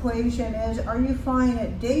environment equation is, are you flying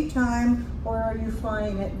at daytime or are you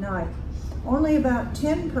flying at night? Only about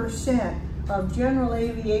 10% of general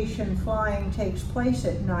aviation flying takes place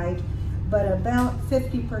at night, but about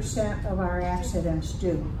 50% of our accidents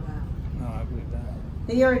do. No, I believe that.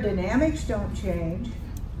 The aerodynamics don't change,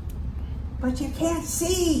 but you can't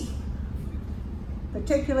see.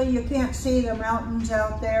 Particularly, you can't see the mountains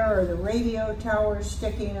out there or the radio towers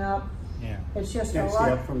sticking up. Yeah. It's just Can't a see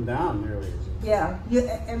lot. up from down nearly as easy. Yeah,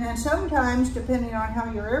 and then sometimes, depending on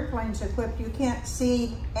how your airplane's equipped, you can't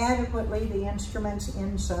see adequately the instruments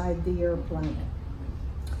inside the airplane.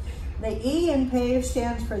 The E in PAVE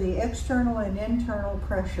stands for the external and internal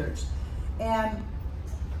pressures. And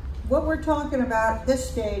what we're talking about at this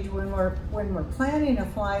stage when we're planning a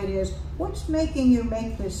flight is, what's making you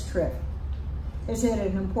make this trip? Is it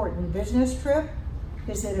an important business trip?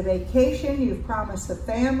 Is it a vacation you've promised the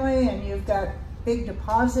family and you've got big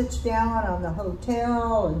deposits down on the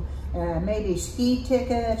hotel and maybe ski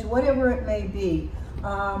tickets, whatever it may be?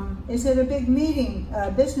 Is it a big meeting,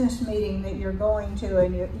 business meeting that you're going to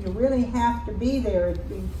and you really have to be there?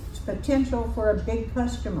 It's potential for a big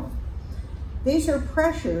customer. These are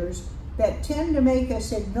pressures that tend to make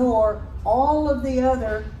us ignore all of the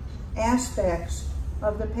other aspects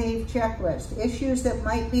of the PAVE checklist. Issues that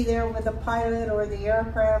might be there with the pilot or the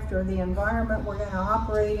aircraft or the environment we're going to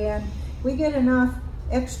operate in. We get enough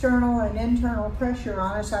external and internal pressure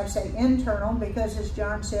on us. I say internal because, as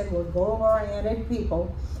John said, we're goal-oriented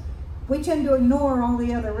people. We tend to ignore all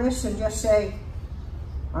the other risks and just say,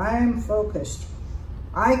 I'm focused.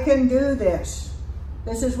 I can do this.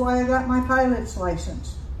 This is why I got my pilot's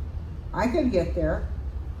license. I could get there.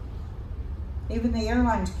 Even the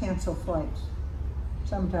airlines cancel flights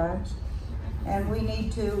sometimes, and we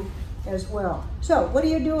need to as well. So what do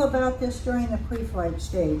you do about this during the pre-flight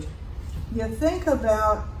stage? You think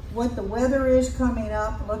about what the weather is coming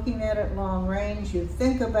up, looking at it long range. You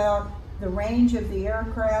think about the range of the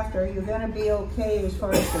aircraft. Are you going to be okay as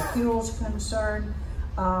far as the fuel's concerned?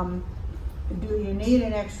 Do you need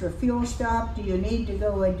an extra fuel stop? Do you need to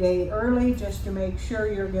go a day early just to make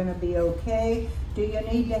sure you're going to be okay? Do you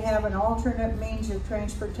need to have an alternate means of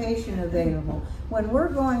transportation available? When we're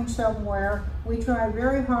going somewhere, we try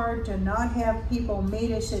very hard to not have people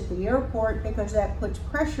meet us at the airport because that puts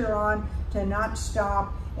pressure on to not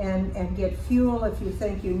stop and get fuel if you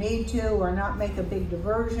think you need to, or not make a big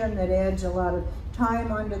diversion that adds a lot of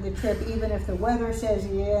time onto the trip, even if the weather says,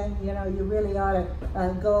 yeah, you know, you really ought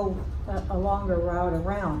to go a longer route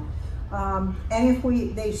around. And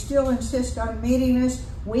if they still insist on meeting us,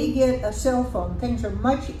 we get a cell phone. Things are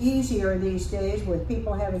much easier these days with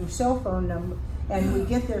people having cell phone numbers, and we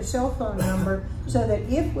get their cell phone number so that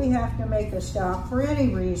if we have to make a stop for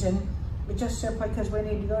any reason, just simply because we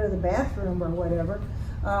need to go to the bathroom or whatever,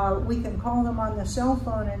 we can call them on the cell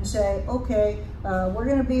phone and say, okay, we're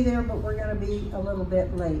going to be there, but we're going to be a little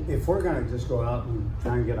bit late. If we're going to just go out and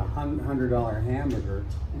try and get a $100 hamburger,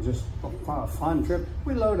 just a fun trip,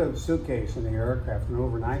 we load a suitcase in the aircraft, an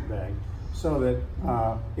overnight bag, so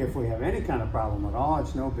that if we have any kind of problem at all,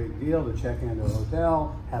 it's no big deal to check into a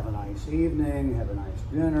hotel, have a nice evening, have a nice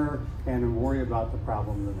dinner, and then worry about the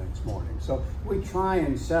problem the next morning. So we try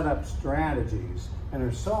and set up strategies, and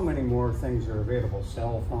there's so many more things that are available,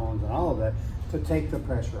 cell phones and all of that, to take the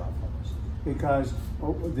pressure off of us. Because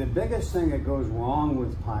the biggest thing that goes wrong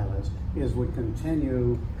with pilots is we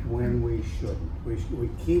continue when we shouldn't. We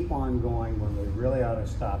keep on going when we really ought to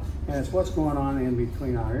stop. And it's what's going on in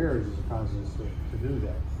between our ears that causes us to do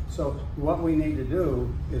that. So what we need to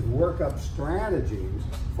do is work up strategies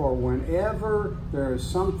for whenever there's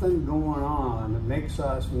something going on that makes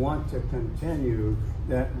us want to continue,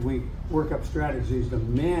 that we work up strategies to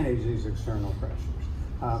manage these external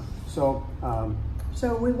pressures.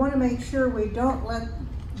 So we want to make sure we don't let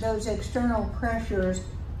those external pressures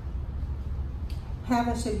have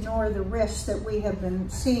us ignore the risks that we have been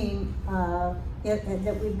seeing,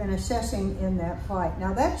 that we've been assessing in that flight.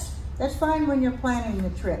 Now that's fine when you're planning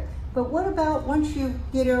the trip, but what about once you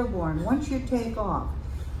get airborne, once you take off?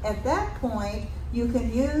 At that point, you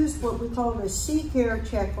can use what we call the C-Care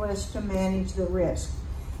checklist to manage the risk.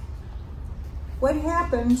 What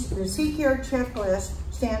happens, the C-Care checklist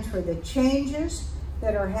stands for the changes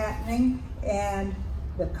that are happening and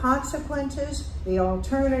the consequences, the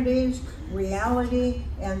alternatives, reality,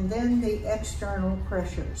 and then the external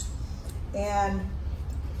pressures. And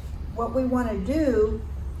what we want to do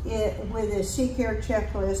with the C-Care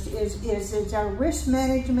checklist is it's our risk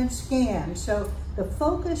management scan. So the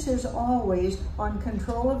focus is always on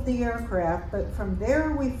control of the aircraft, but from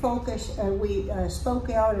there we focus, we spoke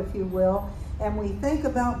out, if you will, and we think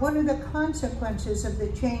about what are the consequences of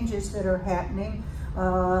the changes that are happening,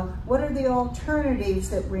 what are the alternatives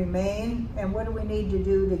that remain, and what do we need to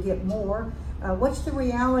do to get more? What's the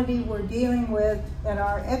reality we're dealing with, and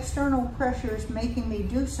are external pressures making me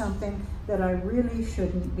do something that I really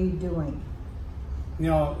shouldn't be doing? You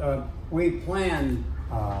know, we planned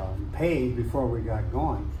paid before we got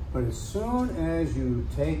going, but as soon as you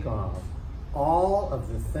take off, all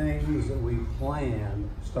of the things that we planned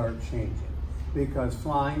start changing, because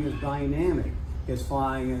flying is dynamic. It's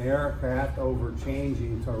flying an aircraft over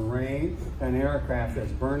changing terrain, an aircraft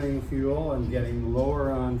that's burning fuel and getting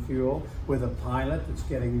lower on fuel, with a pilot that's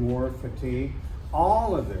getting more fatigue.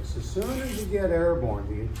 All of this, as soon as you get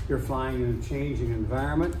airborne, you're flying in a changing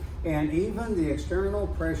environment, and even the external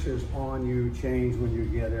pressures on you change when you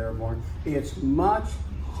get airborne. It's much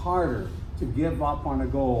harder to give up on a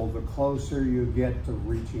goal the closer you get to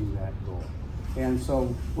reaching that goal. And so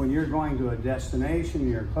when you're going to a destination,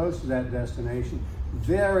 you're close to that destination,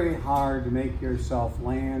 very hard to make yourself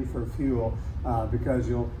land for fuel because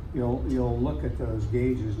you'll look at those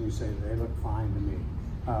gauges and you say, they look fine to me.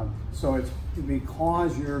 So it's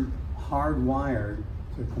because you're hardwired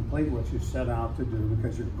to complete what you set out to do,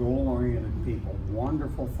 because you're goal-oriented people.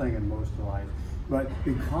 Wonderful thing in most of life. But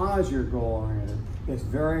because you're goal-oriented, it's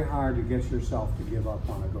very hard to get yourself to give up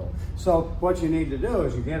on a goal. So what you need to do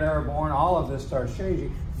is you get airborne, all of this starts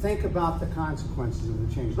changing. Think about the consequences of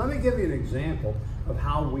the change. Let me give you an example of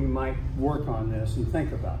how we might work on this and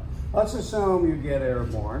think about it. Let's assume you get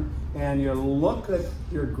airborne and you look at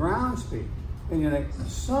your ground speed and you think,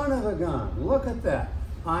 son of a gun, look at that.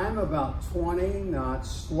 I'm about 20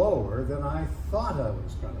 knots slower than I thought I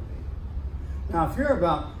was going to be. Now, if you're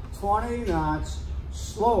about 20 knots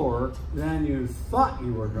slower than you thought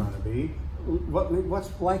you were going to be, what's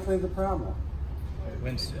likely the problem?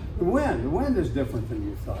 The wind. The wind is different than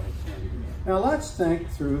you thought it was going to be. Now, let's think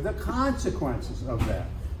through the consequences of that.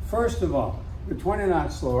 First of all, you're 20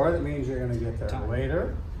 knots slower. That means you're going to get there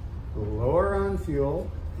later, lower on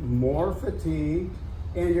fuel, more fatigue,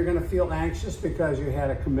 and you're going to feel anxious because you had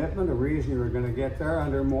a commitment, a reason you were going to get there,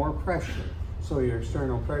 under more pressure. So your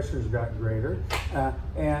external pressures got greater.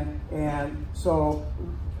 And so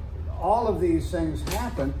all of these things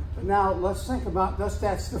happen. But now let's think about,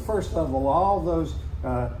 that's the first level, all those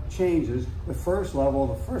changes, the first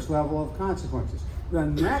level of consequences. The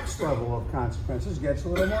next level of consequences gets a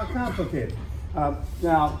little more complicated.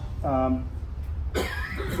 Now,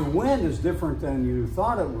 the wind is different than you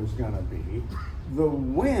thought it was going to be. The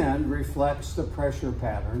wind reflects the pressure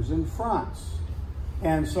patterns in fronts.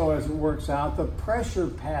 And so as it works out, the pressure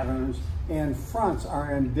patterns in fronts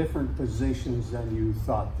are in different positions than you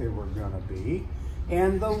thought they were going to be.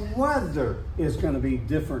 And the weather is going to be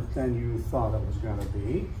different than you thought it was going to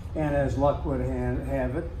be. And as luck would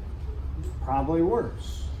have it, probably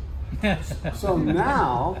worse. So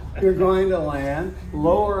now you're going to land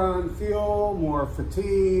lower on fuel, more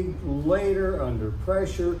fatigue, later under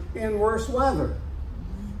pressure, in worse weather.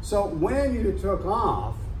 So when you took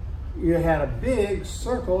off, you had a big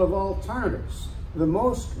circle of alternatives. The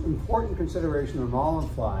most important consideration of all in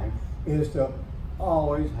flying is to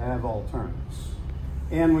always have alternatives.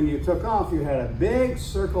 And when you took off, you had a big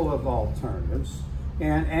circle of alternatives.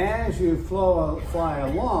 And as you fly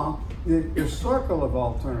along, your circle of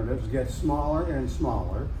alternatives gets smaller and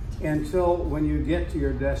smaller until when you get to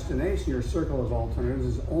your destination, your circle of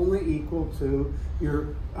alternatives is only equal to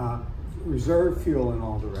your reserve fuel in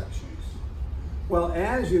all directions. Well,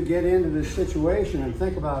 as you get into this situation and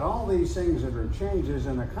think about all these things that are changes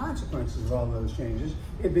and the consequences of all those changes,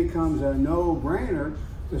 it becomes a no-brainer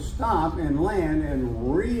to stop and land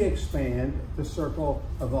and re-expand the circle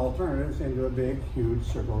of alternatives into a big, huge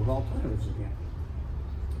circle of alternatives again.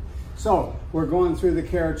 So we're going through the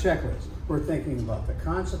CARE checklist. We're thinking about the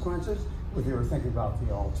consequences, we're thinking about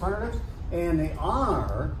the alternatives, and the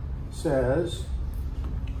R says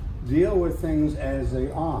deal with things as they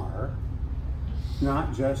are,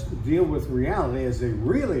 not just deal with reality as they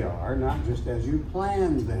really are, not just as you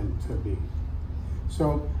planned them to be.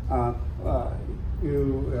 So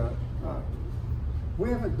we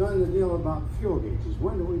haven't done the deal about fuel gauges.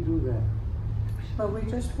 When do we do that? But we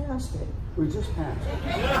just passed it. We just passed it.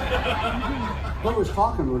 Who was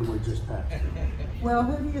talking when we just passed it? Well,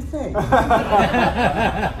 who do you think?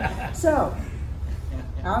 So,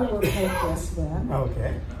 I will take this then.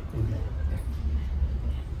 Okay.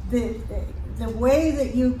 The way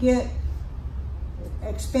that you get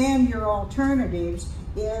expand your alternatives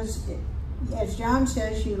is, as John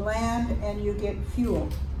says, you land and you get fuel.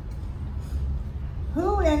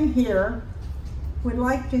 Who in here would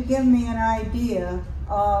like to give me an idea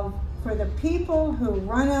of, for the people who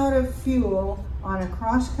run out of fuel on a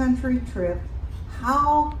cross-country trip,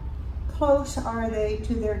 how close are they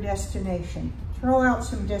to their destination? Throw out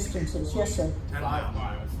some distances. Yes, sir. 5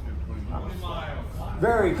 miles. 20 miles.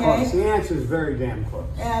 Very close. The answer is very damn close.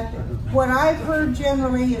 And what I've heard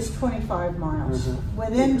generally is 25 miles.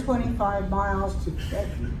 Within 25 miles,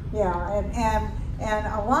 yeah, and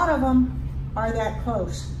a lot of them are that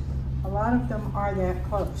close. A lot of them are that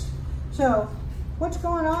close. So what's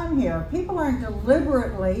going on here? People aren't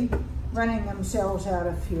deliberately running themselves out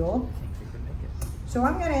of fuel. So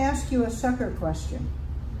I'm going to ask you a sucker question.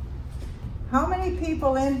 How many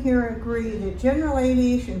people in here agree that general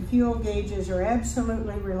aviation fuel gauges are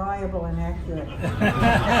absolutely reliable and accurate?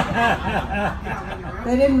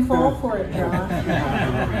 They didn't fall for it, John.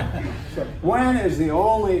 So when is the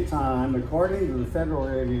only time, according to the federal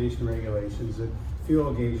aviation regulations, that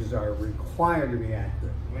fuel gauges are required to be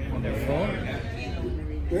accurate? When they're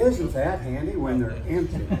full? Isn't that handy? When they're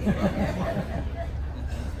empty.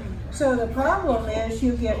 So the problem is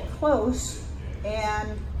you get close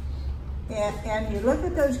and you look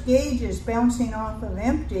at those gauges bouncing off of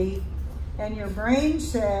empty, and your brain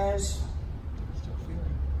says,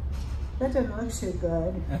 that doesn't look so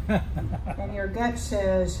good. And your gut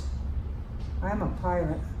says, I'm a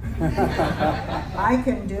pilot. I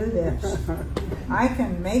can do this. I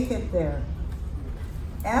can make it there.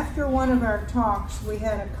 After one of our talks, we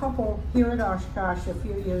had a couple here at Oshkosh a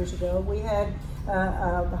few years ago. We had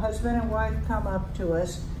a husband and wife come up to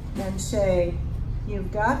us and say,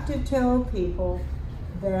 you've got to tell people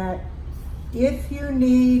that if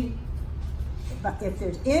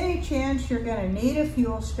there's any chance you're going to need a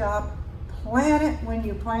fuel stop, plan it when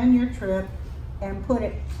you plan your trip and put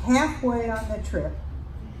it halfway on the trip.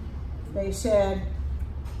 They said,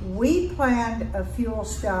 we planned a fuel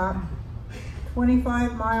stop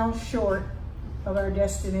 25 miles short of our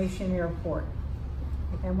destination airport.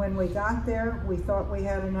 And when we got there, we thought we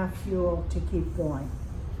had enough fuel to keep going.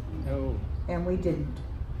 Oh. And we didn't.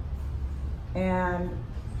 And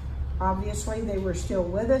obviously they were still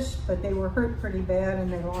with us, but they were hurt pretty bad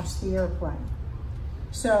and they lost the airplane.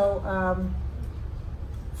 So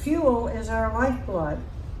fuel is our lifeblood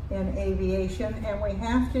in aviation, and we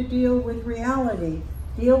have to deal with reality,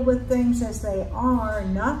 deal with things as they are,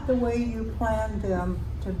 not the way you planned them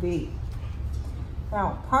to be.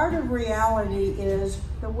 Now, part of reality is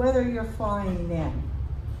the weather you're flying in.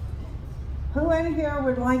 Who in here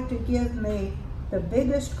would like to give me the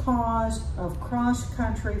biggest cause of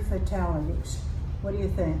cross-country fatalities? What do you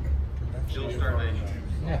think? Fuel starvation.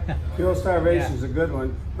 Fuel starvation is a good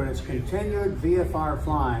one, but it's continued VFR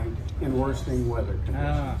flying in worsening weather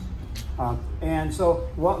conditions. And so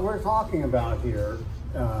what we're talking about here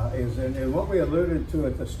is, and what we alluded to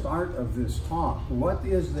at the start of this talk, what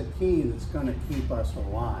is the key that's going to keep us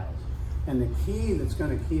alive? And the key that's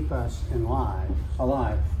going to keep us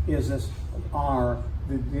alive is this R,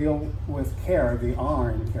 the deal with care, the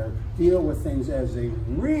R in care, deal with things as they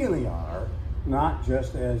really are, not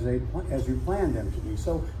just as you plan them to be.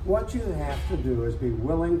 So what you have to do is be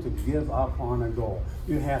willing to give up on a goal.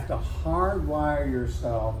 You have to hardwire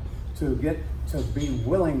yourself to be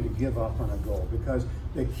willing to give up on a goal, because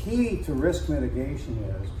the key to risk mitigation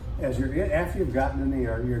is, after you've gotten in the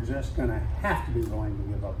air, you're just going to have to be willing to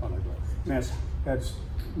give up on a goal. And that's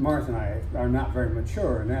Martha and I are not very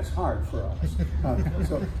mature, and that's hard for us.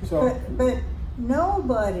 But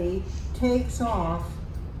nobody takes off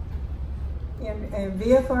in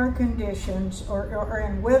VFR conditions or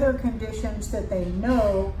in weather conditions that they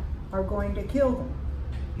know are going to kill them.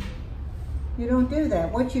 You don't do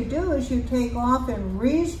that. What you do is you take off in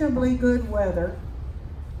reasonably good weather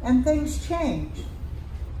and things change.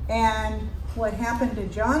 And what happened to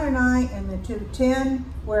John and I in the 210,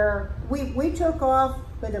 where we took off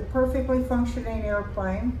with a perfectly functioning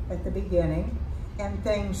airplane at the beginning, and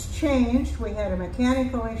things changed. We had a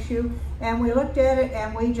mechanical issue, and we looked at it,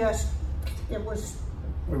 and it was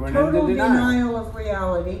total denial of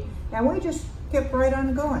reality, and we just kept right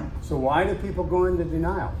on going. So why do people go into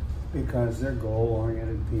denial? Because they're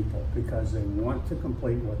goal-oriented people, because they want to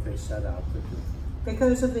complete what they set out to do.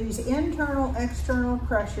 Because of these internal, external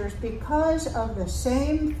pressures, because of the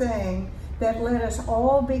same thing that let us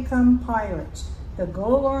all become pilots. The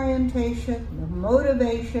goal orientation, the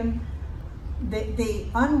motivation, the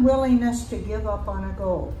unwillingness to give up on a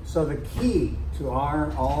goal. So the key to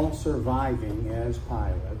our all surviving as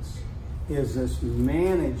pilots is this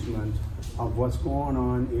management of what's going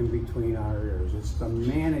on in between our ears. It's the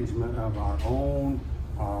management of our own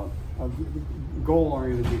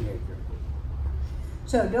goal-oriented behavior.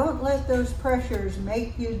 So don't let those pressures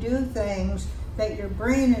make you do things that your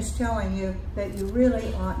brain is telling you that you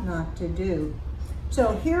really ought not to do.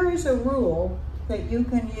 So here is a rule that you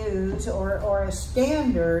can use, or a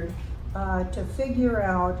standard to figure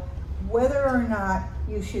out whether or not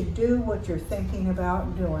you should do what you're thinking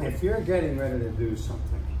about doing. If you're getting ready to do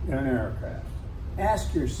something in an aircraft,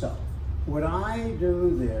 ask yourself, would I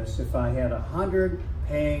do this if I had 100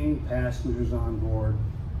 paying passengers on board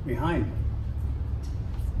behind me?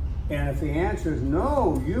 And if the answer is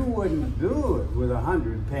no, you wouldn't do it with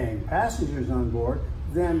 100 paying passengers on board,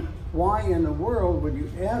 then why in the world would you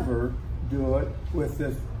ever do it with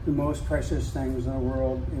the most precious things in the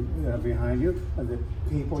world behind you, the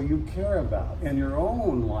people you care about, and your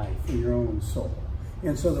own life and your own soul?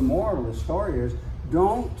 And so the moral of the story is,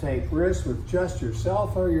 don't take risks with just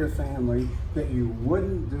yourself or your family that you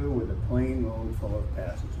wouldn't do with a plane load full of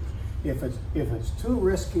passengers. If it's too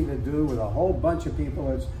risky to do with a whole bunch of people,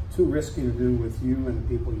 it's too risky to do with you and the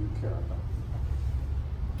people you care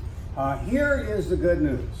about. Here is the good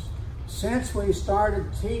news. Since we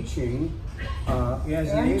started teaching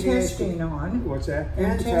testing on. What's that?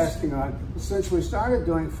 And testing on. Since we started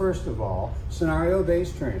doing, first of all,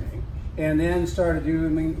 scenario-based training, and then started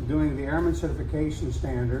doing the airman certification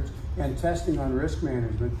standards and testing on risk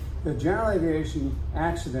management, the general aviation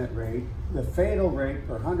accident rate, the fatal rate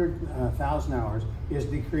per 100,000 hours, is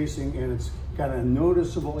decreasing, and it's got a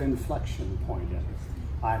noticeable inflection point in it.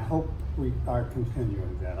 I hope we are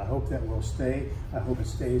continuing that. I hope that will stay. I hope it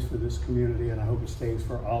stays for this community, and I hope it stays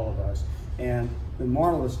for all of us. And the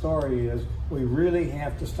moral of the story is, we really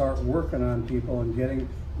have to start working on people and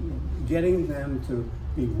getting them to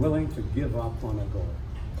be willing to give up on a goal.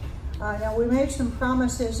 Now, we made some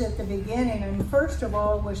promises at the beginning, and first of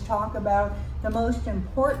all was talk about the most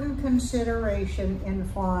important consideration in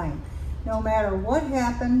flying. No matter what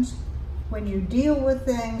happens, when you deal with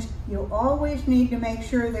things, you always need to make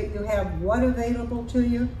sure that you have what available to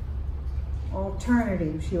you?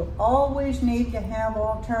 Alternatives. You always need to have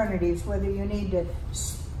alternatives, whether you need to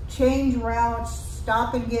change routes,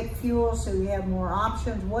 stop and get fuel so you have more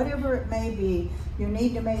options, whatever it may be, you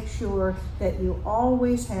need to make sure that you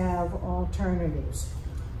always have alternatives.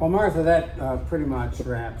 Well, Martha, that pretty much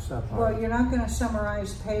wraps up. Well, you're not going to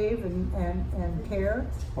summarize PAVE and CARE?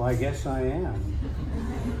 Well, I guess I am.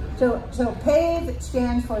 So PAVE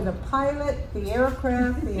stands for the pilot, the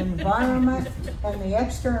aircraft, the environment, and the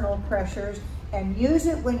external pressures, and use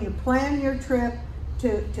it when you plan your trip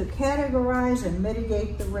to categorize and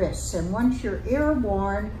mitigate the risks. And once you're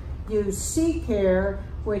airborne, use CCARE,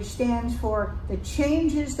 which stands for the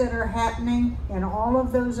changes that are happening in all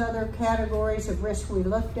of those other categories of risk we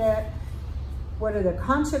looked at. What are the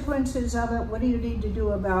consequences of it? What do you need to do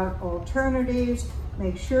about alternatives?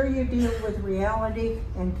 Make sure you deal with reality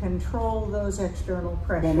and control those external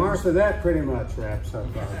pressures. Well, Martha, that pretty much wraps up.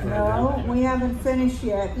 No, we haven't finished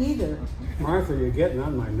yet either. Martha, you're getting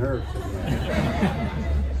on my nerves again.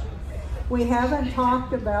 We haven't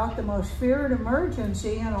talked about the most feared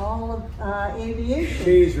emergency in all of aviation.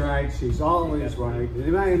 She's right. She's always right. Does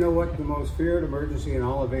anybody know what the most feared emergency in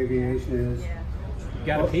all of aviation is? You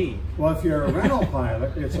gotta pee. Well, if you're a rental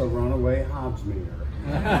pilot, it's a runaway Hobbs meter.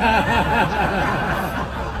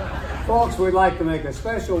 Folks, we'd like to make a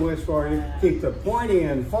special wish for you. Keep the pointy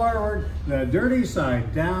end forward, the dirty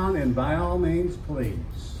side down, and by all means,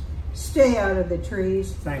 please, stay out of the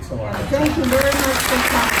trees. Thanks a lot. And thank you very much for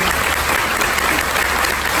coming.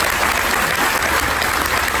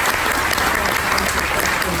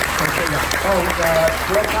 Oh,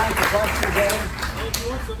 real time for questions, Dave?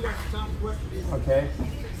 Okay.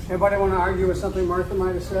 Anybody want to argue with something Martha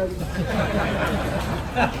might have said?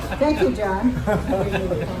 Thank you, John.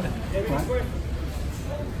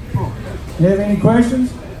 You have any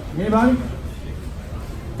questions? Anybody?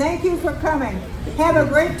 Thank you for coming. Have a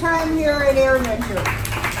great time here at AirVenture.